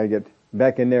 You gotta get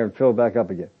back in there and fill it back up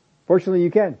again. Fortunately,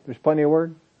 you can. There's plenty of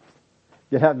Word.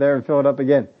 Get out there and fill it up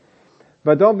again.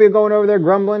 But don't be going over there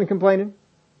grumbling and complaining.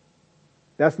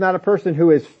 That's not a person who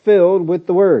is filled with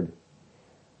the Word.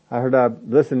 I heard,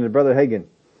 listening to Brother Hagin,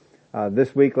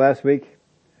 last week.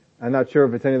 I'm not sure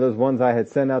if it's any of those ones I had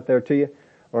sent out there to you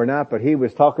or not, but he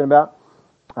was talking about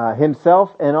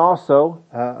himself and also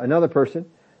another person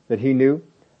that he knew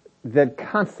that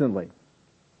constantly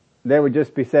they would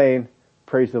just be saying,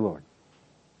 praise the Lord.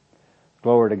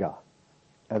 Glory to God.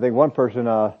 I think one person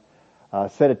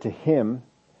said it to him.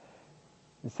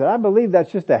 He said, I believe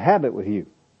that's just a habit with you.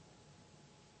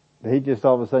 He just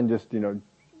all of a sudden just,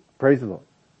 praise the Lord.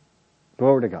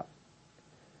 Glory to God.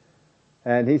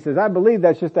 And he says, I believe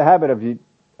that's just a habit of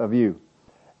you.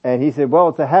 And he said, well,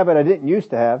 it's a habit I didn't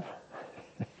used to have.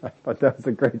 I thought that was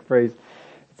a great phrase.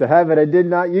 It's a habit I did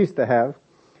not used to have.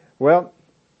 Well,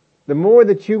 the more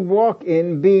that you walk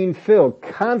in being filled,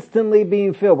 constantly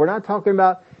being filled. We're not talking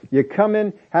about you come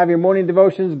in, have your morning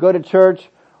devotions, go to church,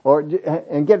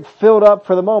 and get filled up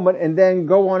for the moment and then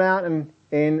go on out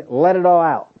and let it all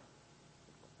out.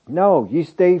 No, you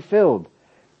stay filled.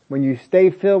 When you stay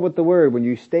filled with the Word, when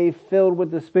you stay filled with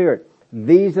the Spirit,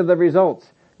 these are the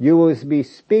results. You will be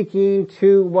speaking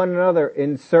to one another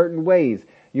in certain ways.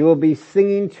 You will be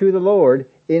singing to the Lord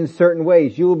in certain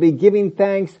ways. You will be giving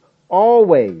thanks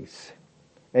always.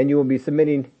 And you will be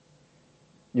submitting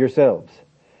yourselves.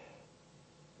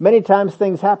 Many times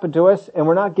things happen to us and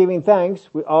we're not giving thanks.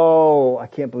 I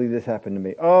can't believe this happened to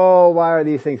me. Oh, why are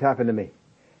these things happening to me?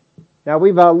 Now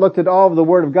we've looked at all of the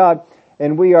Word of God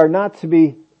and we are not to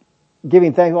be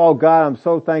giving thanks. Oh God, I'm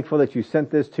so thankful that you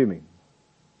sent this to me.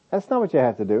 That's not what you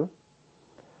have to do.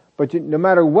 But no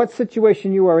matter what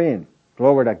situation you are in,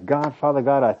 glory to God, Father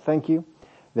God, I thank you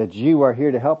that you are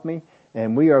here to help me,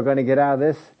 and we are going to get out of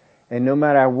this, and no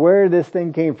matter where this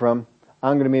thing came from,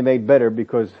 I'm going to be made better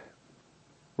because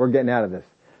we're getting out of this.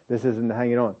 This isn't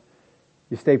hanging on.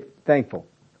 You stay thankful.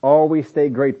 Always stay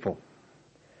grateful.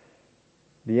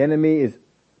 The enemy is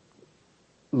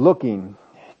looking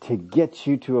to get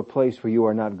you to a place where you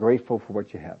are not grateful for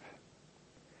what you have.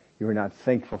 You are not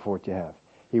thankful for what you have.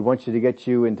 He wants you to get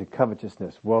you into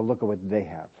covetousness. Well, look at what they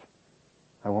have.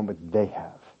 I want what they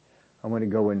have. I want to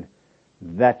go in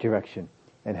that direction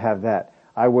and have that.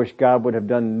 I wish God would have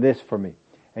done this for me.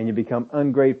 And you become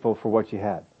ungrateful for what you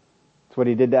had. That's what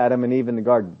he did to Adam and Eve in the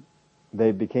garden.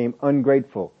 They became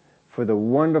ungrateful for the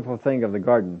wonderful thing of the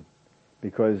garden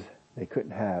because they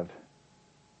couldn't have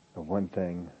the one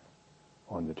thing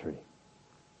on the tree.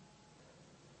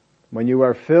 When you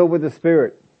are filled with the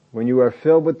Spirit, when you are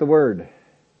filled with the Word,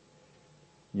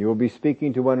 you will be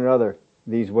speaking to one another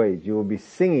these ways. You will be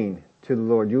singing to the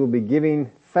Lord. You will be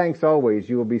giving thanks always.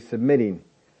 You will be submitting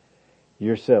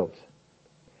yourselves.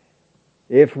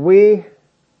 If we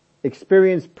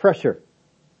experience pressure,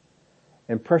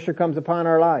 and pressure comes upon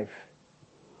our life,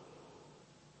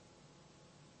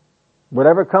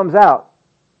 whatever comes out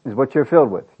is what you're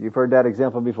filled with. You've heard that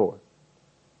example before.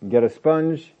 You get a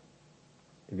sponge.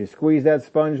 If you squeeze that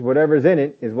sponge, whatever's in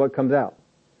it is what comes out.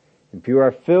 If you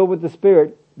are filled with the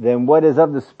Spirit, then what is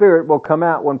of the Spirit will come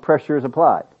out when pressure is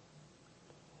applied.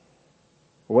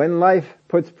 When life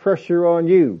puts pressure on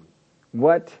you,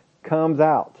 what comes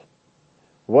out?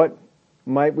 What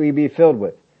might we be filled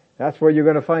with? That's where you're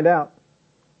going to find out.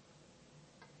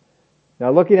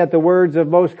 Now, looking at the words of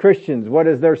most Christians, what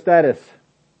is their status?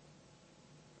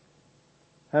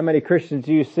 How many Christians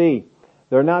do you see?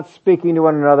 They're not speaking to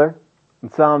one another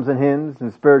in psalms and hymns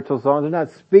and spiritual songs. They're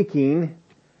not speaking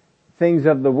things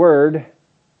of the Word.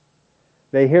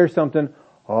 They hear something,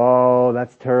 oh,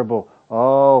 that's terrible.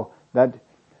 Oh, that,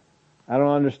 I don't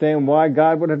understand why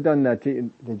God would have done that to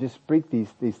you. They just speak these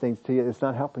things to you. It's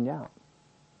not helping you out.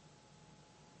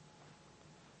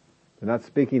 They're not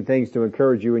speaking things to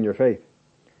encourage you in your faith.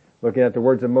 Looking at the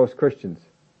words of most Christians,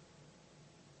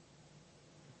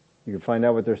 you can find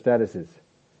out what their status is.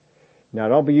 Now,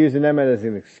 don't be using them as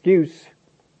an excuse,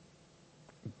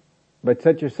 but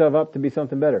set yourself up to be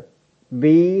something better.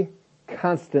 Be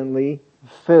constantly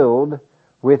filled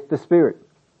with the Spirit.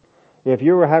 If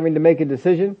you were having to make a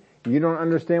decision, you don't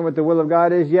understand what the will of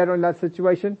God is yet in that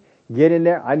situation, get in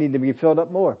there. I need to be filled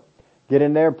up more. Get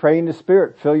in there, pray in the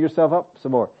Spirit. Fill yourself up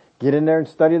some more. Get in there and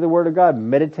study the Word of God.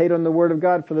 Meditate on the Word of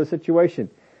God for the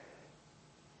situation.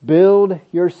 Build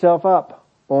yourself up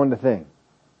on the thing.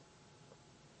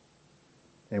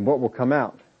 And what will come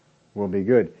out will be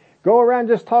good. Go around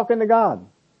just talking to God.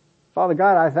 Father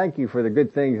God, I thank you for the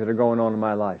good things that are going on in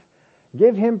my life.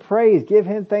 Give Him praise. Give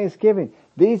Him thanksgiving.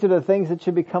 These are the things that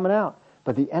should be coming out.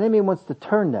 But the enemy wants to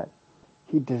turn that.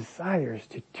 He desires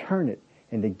to turn it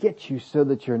and to get you so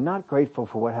that you're not grateful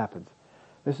for what happens.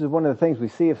 This is one of the things we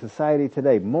see of society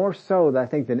today. More so, I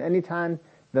think, than any time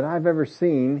that I've ever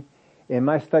seen in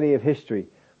my study of history.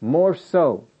 More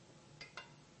so,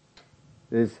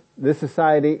 this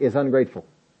society is ungrateful.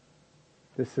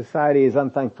 This society is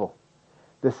unthankful.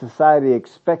 This society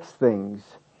expects things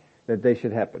that they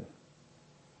should happen.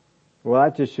 Well,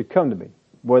 that just should come to me.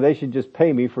 Boy, they should just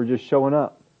pay me for just showing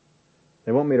up.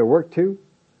 They want me to work too?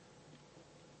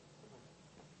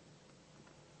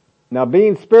 Now,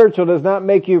 being spiritual does not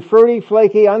make you fruity,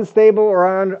 flaky, unstable, or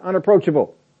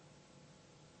unapproachable.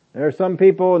 There are some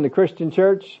people in the Christian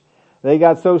church, they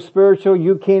got so spiritual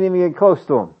you can't even get close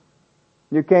to them.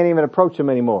 You can't even approach them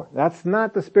anymore. That's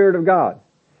not the Spirit of God.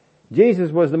 Jesus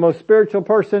was the most spiritual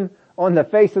person on the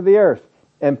face of the earth,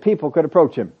 and people could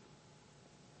approach Him.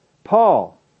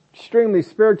 Paul, extremely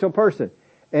spiritual person,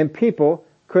 and people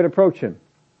could approach him.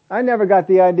 I never got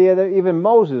the idea that even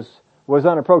Moses was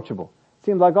unapproachable. It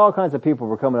seemed like all kinds of people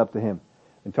were coming up to him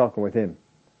and talking with him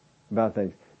about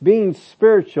things. Being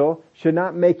spiritual should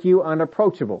not make you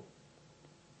unapproachable.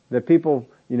 The people,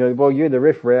 well, you're the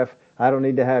riffraff. I don't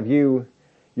need to have you.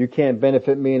 You can't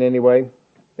benefit me in any way.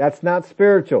 That's not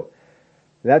spiritual.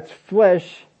 That's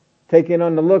flesh taking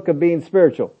on the look of being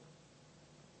spiritual.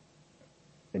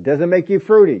 It doesn't make you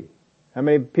fruity. How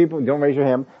many people, don't raise your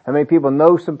hand, how many people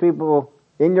know some people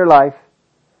in your life,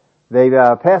 they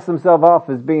pass themselves off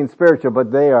as being spiritual,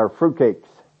 but they are fruitcakes.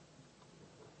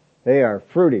 They are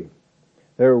fruity.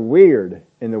 They're weird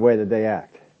in the way that they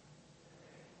act.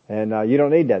 And you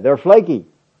don't need that. They're flaky.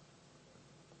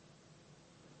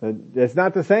 It's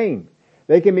not the same.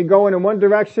 They can be going in one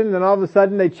direction and all of a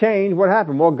sudden they change. What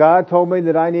happened? Well, God told me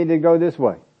that I need to go this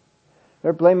way.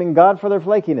 They're blaming God for their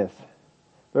flakiness.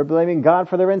 They're blaming God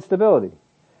for their instability.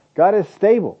 God is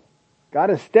stable. God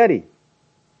is steady.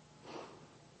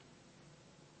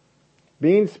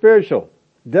 being spiritual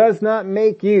does not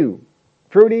make you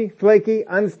fruity, flaky,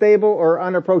 unstable, or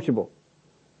unapproachable.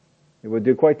 It will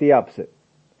do quite the opposite.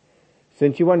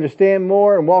 Since you understand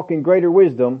more and walk in greater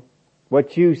wisdom,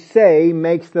 what you say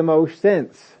makes the most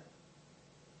sense.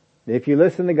 If you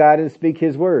listen to God and speak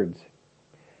His words,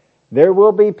 there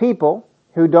will be people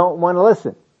who don't want to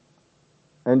listen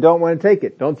and don't want to take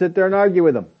it. Don't sit there and argue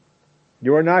with them.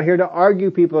 You are not here to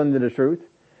argue people into the truth.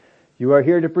 You are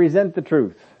here to present the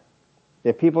truth.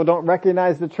 If people don't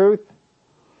recognize the truth,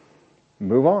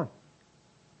 move on.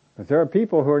 Because there are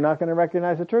people who are not going to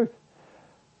recognize the truth.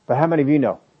 But how many of you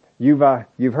know?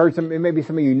 You've heard maybe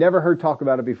some of you never heard talk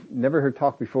about it, never heard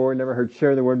talk before, never heard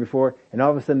share the word before, and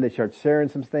all of a sudden they start sharing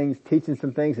some things, teaching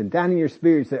some things, and down in your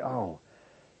spirit you say, oh,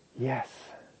 yes,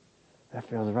 that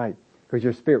feels right. Because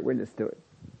your spirit witnessed to it.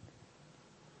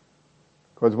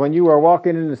 Because when you are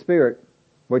walking in the Spirit,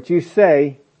 what you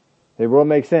say, it will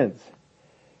make sense.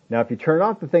 Now if you turn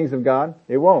off the things of God,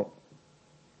 it won't.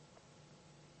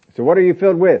 So what are you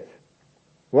filled with?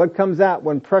 What comes out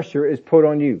when pressure is put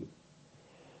on you?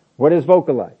 What is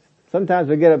vocalized? Sometimes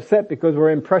we get upset because we're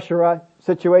in pressurized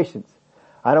situations.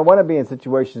 I don't want to be in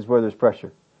situations where there's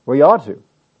pressure. Well, you ought to.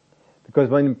 Because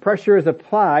when pressure is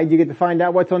applied, you get to find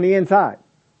out what's on the inside.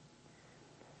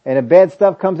 And if bad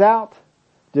stuff comes out,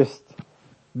 just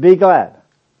be glad.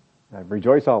 I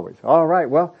rejoice always. All right,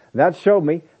 well, that showed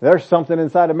me there's something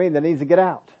inside of me that needs to get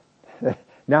out.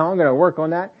 Now I'm going to work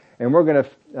on that, and we're going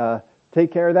to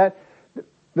take care of that.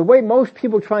 The way most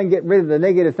people try and get rid of the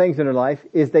negative things in their life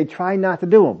is they try not to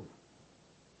do them.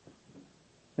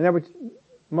 And that would,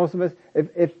 most of us,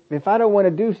 if I don't want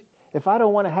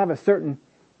to have a certain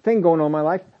thing going on in my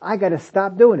life, I got to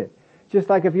stop doing it. Just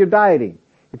like if you're dieting.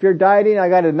 If you're dieting, I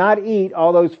got to not eat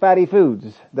all those fatty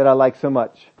foods that I like so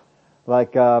much,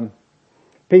 like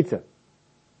pizza,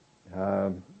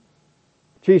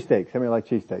 cheesesteaks. How many like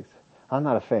cheesesteaks? I'm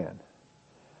not a fan.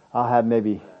 I'll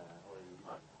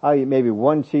eat maybe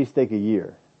one cheesesteak a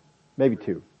year, maybe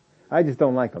two. I just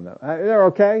don't like them though. They're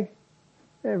okay.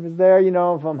 If it's there,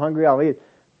 if I'm hungry, I'll eat.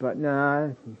 But nah,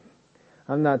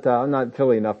 I'm not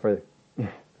Philly enough for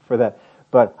that.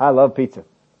 But I love pizza.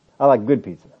 I like good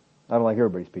pizza. I don't like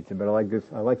everybody's pizza, but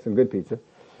I like some good pizza.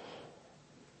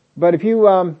 But if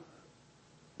you're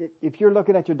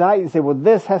looking at your diet and say, well,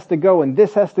 this has to go, and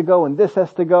this has to go, and this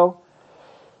has to go,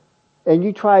 and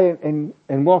you try and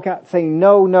walk out saying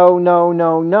no, no, no,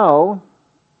 no, no,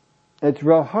 it's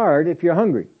real hard if you're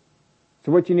hungry.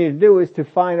 So what you need to do is to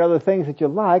find other things that you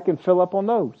like and fill up on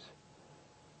those.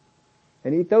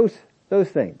 And eat those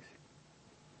things.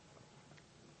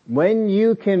 When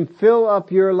you can fill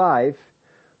up your life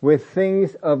with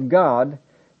things of God,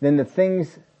 then the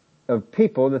things of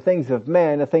people, the things of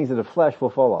man, the things of the flesh will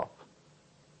fall off.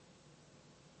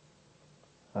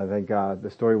 I think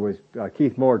the story was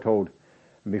Keith Moore told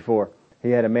before.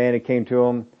 He had a man that came to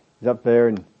him. He's up there,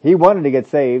 and he wanted to get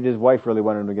saved. His wife really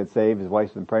wanted him to get saved. His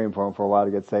wife's been praying for him for a while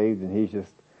to get saved, and he's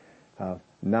just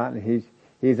not.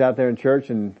 He's out there in church,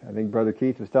 and I think Brother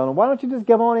Keith was telling him, "Why don't you just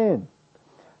come on in?"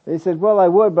 He said, "Well, I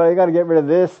would, but I got to get rid of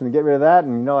this and get rid of that,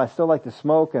 and I still like to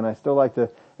smoke, and I still like to."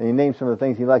 And he named some of the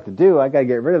things he liked to do. I got to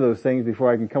get rid of those things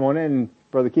before I can come on in. And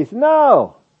Brother Keith said,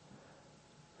 "No,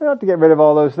 you don't have to get rid of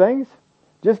all those things.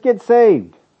 Just get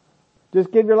saved.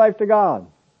 Just give your life to God.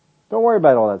 Don't worry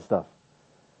about all that stuff."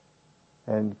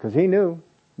 And because he knew,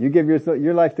 you give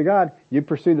your life to God, you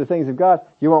pursue the things of God,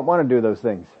 you won't want to do those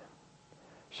things.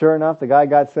 Sure enough, the guy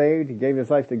got saved. He gave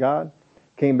his life to God.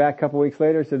 Came back a couple weeks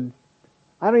later, said,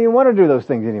 "I don't even want to do those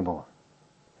things anymore."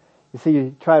 You see,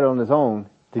 you tried it on his own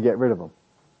to get rid of them.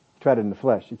 You tried it in the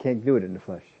flesh. You can't do it in the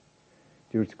flesh.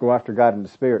 You just go after God in the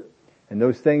Spirit. And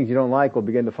those things you don't like will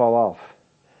begin to fall off.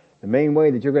 The main way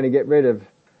that you're going to get rid of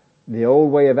the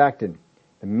old way of acting,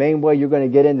 the main way you're going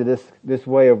to get into this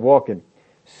way of walking,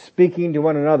 speaking to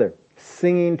one another,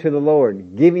 singing to the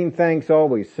Lord, giving thanks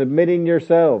always, submitting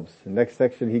yourselves. The next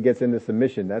section he gets into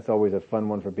submission. That's always a fun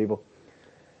one for people.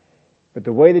 But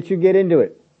the way that you get into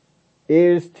it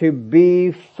is to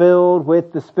be filled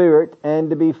with the Spirit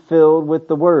and to be filled with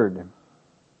the Word.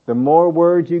 The more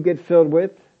words you get filled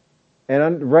with,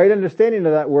 and right understanding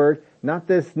of that Word, not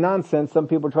this nonsense some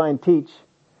people try and teach.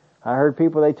 I heard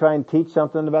people, they try and teach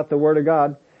something about the Word of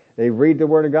God. They read the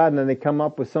Word of God and then they come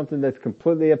up with something that's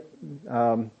completely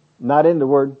not in the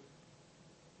Word.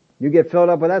 You get filled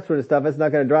up with that sort of stuff, it's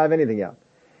not going to drive anything out.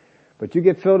 But you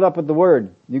get filled up with the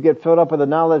Word. You get filled up with the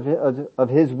knowledge of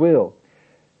His will.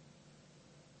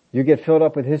 You get filled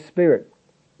up with His Spirit.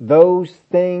 Those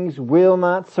things will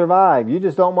not survive. You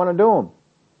just don't want to do them.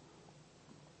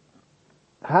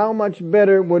 How much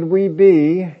better would we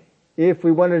be if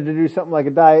we wanted to do something like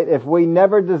a diet, if we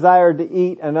never desired to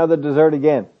eat another dessert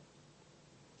again.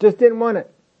 Just didn't want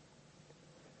it.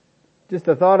 Just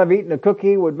the thought of eating a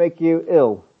cookie would make you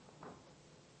ill.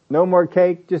 No more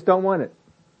cake, just don't want it.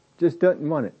 Just don't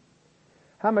want it.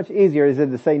 How much easier is it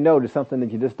to say no to something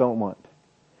that you just don't want?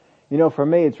 You know, for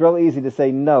me, it's real easy to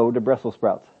say no to Brussels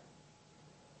sprouts.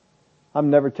 I'm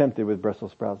never tempted with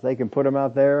Brussels sprouts. They can put them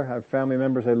out there. I have family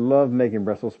members that love making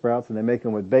Brussels sprouts, and they make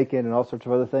them with bacon and all sorts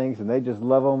of other things, and they just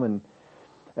love them, and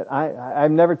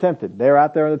I'm never tempted. They're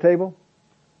out there on the table.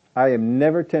 I am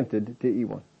never tempted to eat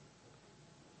one.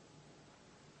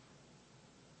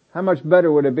 How much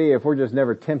better would it be if we're just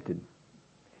never tempted?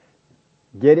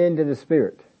 Get into the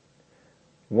Spirit.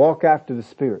 Walk after the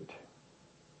Spirit.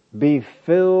 Be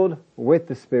filled with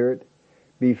the Spirit.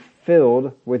 Be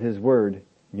filled with His Word.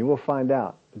 You will find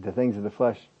out that the things of the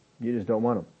flesh, you just don't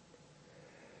want them.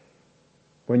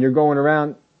 When you're going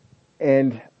around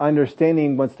and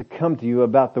understanding wants to come to you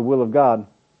about the will of God,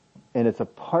 and it's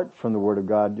apart from the Word of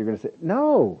God, you're going to say,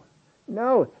 no,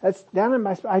 that's down in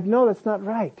my, I know that's not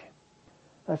right.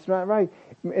 That's not right.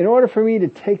 In order for me to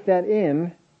take that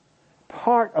in,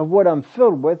 part of what I'm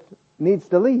filled with needs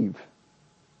to leave.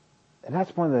 And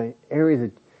that's one of the areas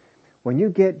that when you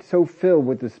get so filled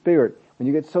with the Spirit, when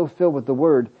you get so filled with the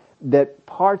Word, that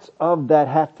parts of that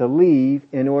have to leave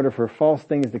in order for false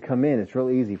things to come in, it's real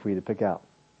easy for you to pick out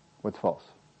what's false.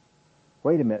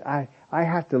 Wait a minute, I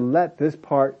have to let this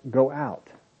part go out.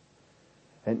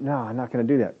 And no, I'm not going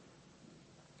to do that.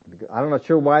 I'm not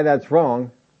sure why that's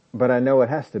wrong, but I know it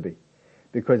has to be.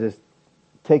 Because it's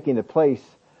taking the place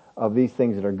of these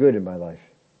things that are good in my life.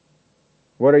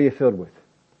 What are you filled with?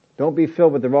 Don't be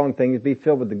filled with the wrong things, be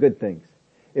filled with the good things.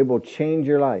 It will change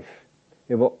your life.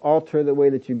 It will alter the way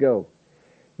that you go.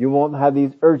 You won't have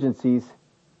these urgencies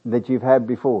that you've had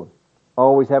before.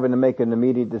 Always having to make an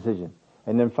immediate decision.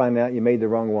 And then find out you made the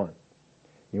wrong one.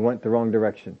 You went the wrong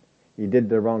direction. You did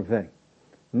the wrong thing.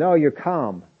 No, you're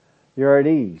calm. You're at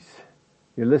ease.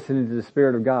 You're listening to the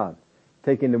Spirit of God.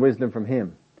 Taking the wisdom from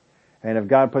Him. And if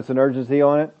God puts an urgency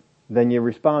on it, then you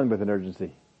respond with an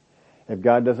urgency. If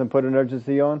God doesn't put an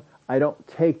urgency on, I don't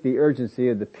take the urgency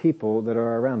of the people that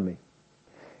are around me.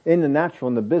 In the natural,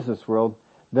 in the business world,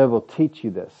 they will teach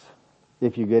you this.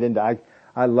 If you get into,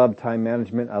 I love time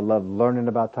management. I love learning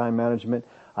about time management.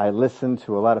 I listened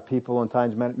to a lot of people on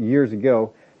time management. Years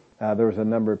ago, there was a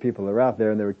number of people that were out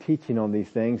there and they were teaching on these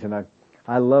things, and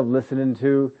I love listening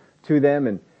to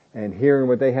them and hearing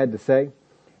what they had to say.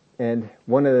 And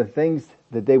one of the things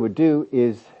that they would do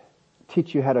is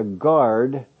teach you how to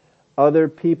guard other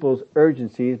people's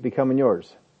urgencies becoming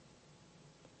yours.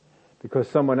 Because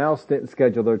someone else didn't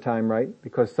schedule their time right,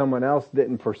 because someone else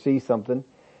didn't foresee something.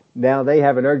 Now they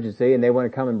have an urgency and they want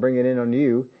to come and bring it in on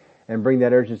you and bring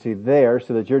that urgency there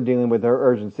so that you're dealing with their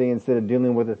urgency instead of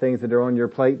dealing with the things that are on your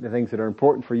plate, the things that are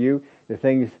important for you, the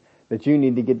things that you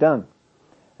need to get done.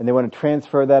 And they want to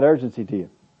transfer that urgency to you.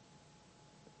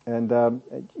 And,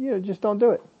 just don't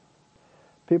do it.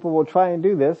 People will try and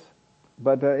do this,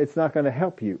 but it's not going to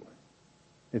help you.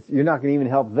 You're not going to even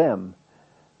help them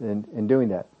in doing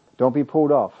that. Don't be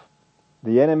pulled off.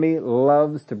 The enemy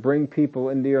loves to bring people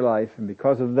into your life, and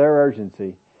because of their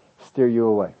urgency, steer you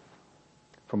away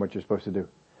from what you're supposed to do.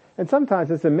 And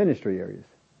sometimes it's in ministry areas.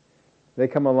 They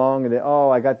come along and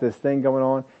I got this thing going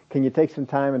on. Can you take some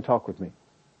time and talk with me?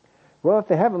 Well, if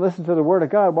they haven't listened to the Word of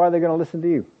God, why are they going to listen to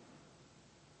you?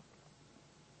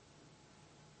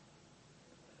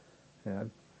 Yeah,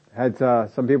 I had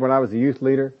some people when I was a youth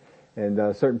leader,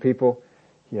 and certain people,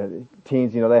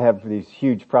 teens, they have these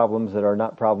huge problems that are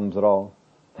not problems at all.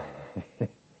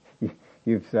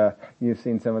 You've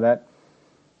seen some of that,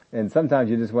 and sometimes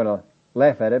you just want to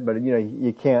laugh at it, but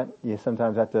you can't. You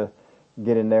sometimes have to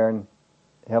get in there and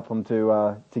help them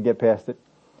to get past it.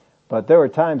 But there were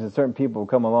times that certain people would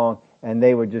come along and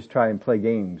they would just try and play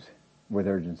games with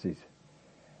urgencies,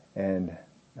 and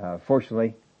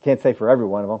fortunately, can't say for every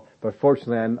one of them, but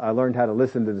fortunately, I learned how to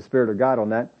listen to the Spirit of God on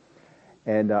that,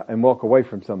 and walk away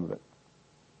from some of it,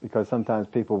 because sometimes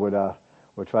people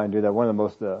would try and do that. One of the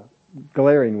most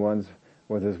glaring ones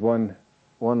was this one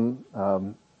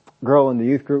girl in the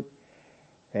youth group,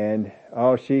 and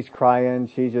she's crying,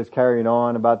 she's just carrying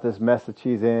on about this mess that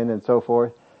she's in and so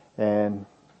forth, and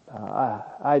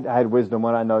I had wisdom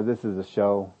when I know this is a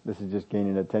show, this is just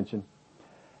gaining attention,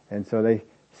 and so they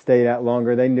stayed out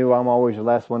longer. They knew I'm always the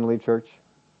last one to leave church.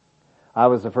 I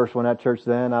was the first one at church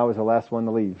then. I was the last one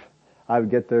to leave. I would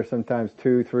get there sometimes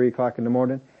 2, 3 o'clock in the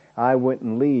morning. I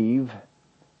wouldn't leave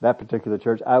that particular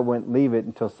church. I wouldn't leave it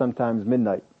until sometimes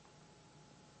midnight.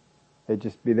 They'd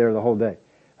just be there the whole day.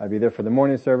 I'd be there for the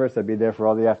morning service. I'd be there for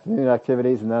all the afternoon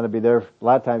activities, and then I'd be there a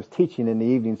lot of times teaching in the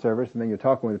evening service, and then you're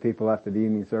talking with the people after the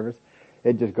evening service.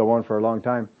 It'd just go on for a long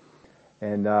time.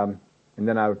 And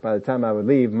then by the time I would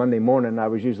leave Monday morning, I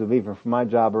was usually leaving from my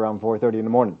job around 4:30 in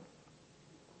the morning.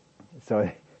 So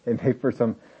it made for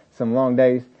some long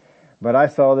days. But I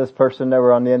saw this person that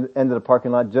were on the end of the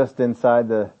parking lot, just inside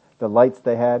the lights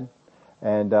they had,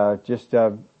 and just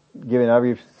giving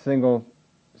every single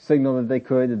signal that they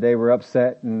could that they were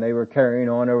upset and they were carrying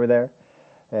on over there.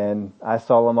 And I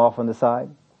saw them off on the side.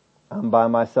 I'm by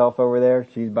myself over there.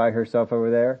 She's by herself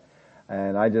over there.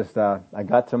 And I just, I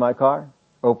got to my car,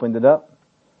 opened it up,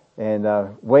 and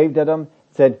waved at them,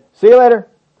 said, "See you later."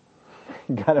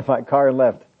 Got in my car and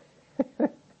left.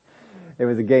 It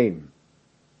was a game.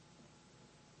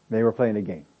 They were playing a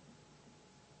game.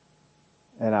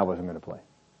 And I wasn't going to play.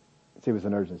 See, it was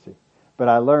an urgency. But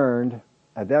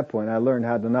at that point, I learned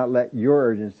how to not let your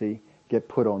urgency get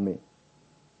put on me.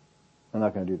 I'm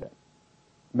not going to do that.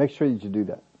 Make sure that you do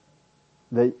that.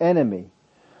 The enemy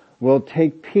will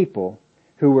take people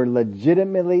who were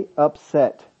legitimately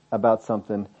upset about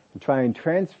something and try and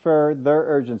transfer their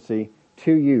urgency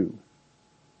to you.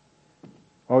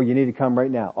 Oh, you need to come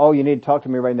right now. Oh, you need to talk to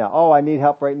me right now. Oh, I need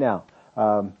help right now.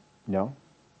 No.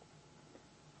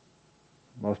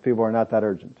 Most people are not that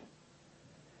urgent.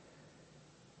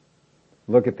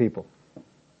 Look at people.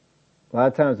 A lot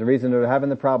of times the reason they're having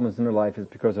the problems in their life is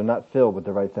because they're not filled with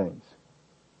the right things.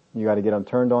 You got to get them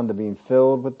turned on to being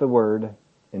filled with the Word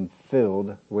and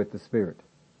filled with the Spirit.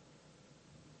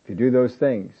 If you do those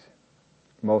things,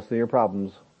 most of your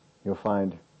problems you'll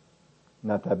find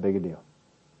not that big a deal.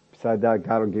 Besides that,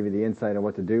 God will give you the insight on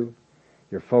what to do.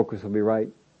 Your focus will be right.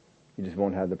 You just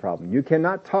won't have the problem. You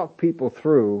cannot talk people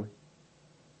through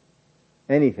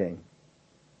anything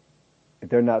if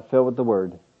they're not filled with the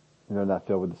Word and they're not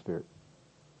filled with the Spirit.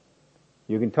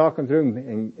 You can talk them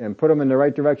through and put them in the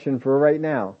right direction for right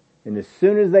now. And as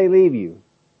soon as they leave you,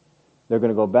 they're going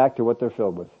to go back to what they're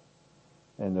filled with.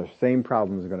 And the same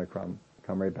problems are going to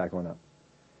come right back on up.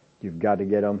 You've got to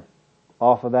get them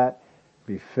off of that.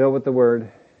 Be filled with the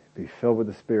Word. Be filled with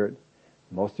the Spirit.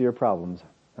 Most of your problems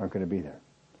aren't going to be there.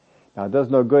 Now, it does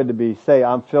no good to say,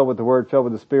 I'm filled with the Word, filled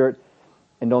with the Spirit,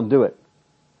 and don't do it.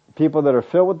 People that are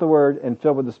filled with the Word and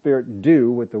filled with the Spirit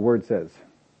do what the Word says.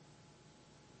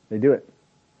 They do it.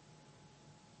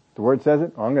 The Word says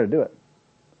it, I'm going to do it.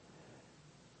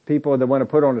 People that want to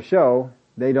put on a show,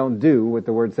 they don't do what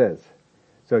the Word says.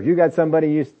 So if you got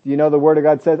somebody, you know the Word of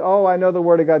God says, oh, I know the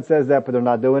Word of God says that, but they're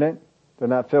not doing it. They're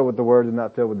not filled with the Word, they're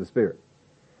not filled with the Spirit.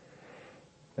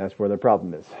 That's where the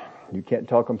problem is. You can't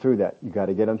talk them through that. You got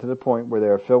to get them to the point where they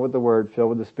are filled with the Word, filled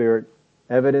with the Spirit.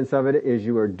 Evidence of it is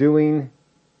you are doing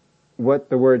what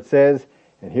the Word says.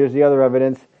 And here's the other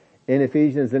evidence. In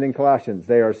Ephesians and in Colossians,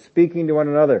 they are speaking to one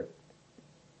another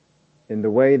in the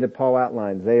way that Paul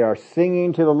outlines. They are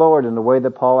singing to the Lord in the way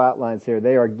that Paul outlines here.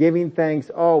 They are giving thanks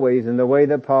always in the way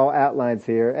that Paul outlines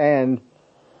here. And,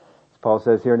 as Paul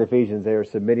says here in Ephesians, they are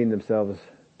submitting themselves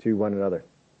to one another.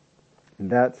 And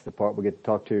that's the part we get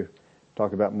to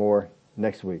talk about more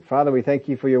next week. Father, we thank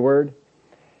you for your word.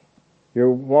 Your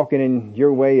walking in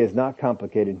your way is not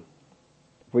complicated.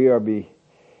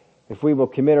 If we will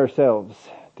commit ourselves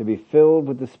to be filled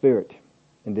with the Spirit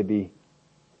and to be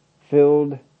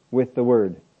filled with the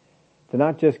Word, to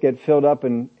not just get filled up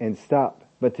and stop,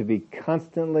 but to be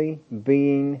constantly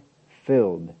being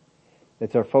filled.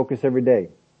 That's our focus every day.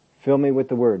 Fill me with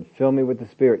the Word, fill me with the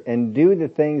Spirit, and do the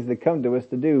things that come to us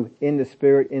to do in the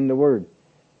Spirit, in the Word.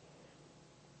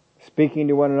 Speaking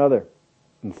to one another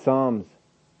in psalms,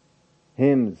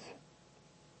 hymns,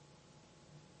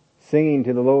 singing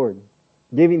to the Lord,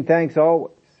 giving thanks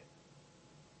always,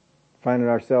 finding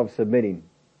ourselves submitting,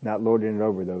 not lording it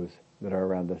over those that are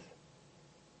around us.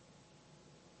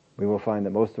 We will find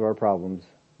that most of our problems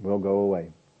will go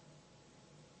away.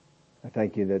 I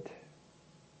thank you that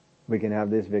we can have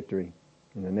this victory.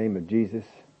 In the name of Jesus,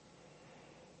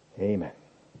 amen.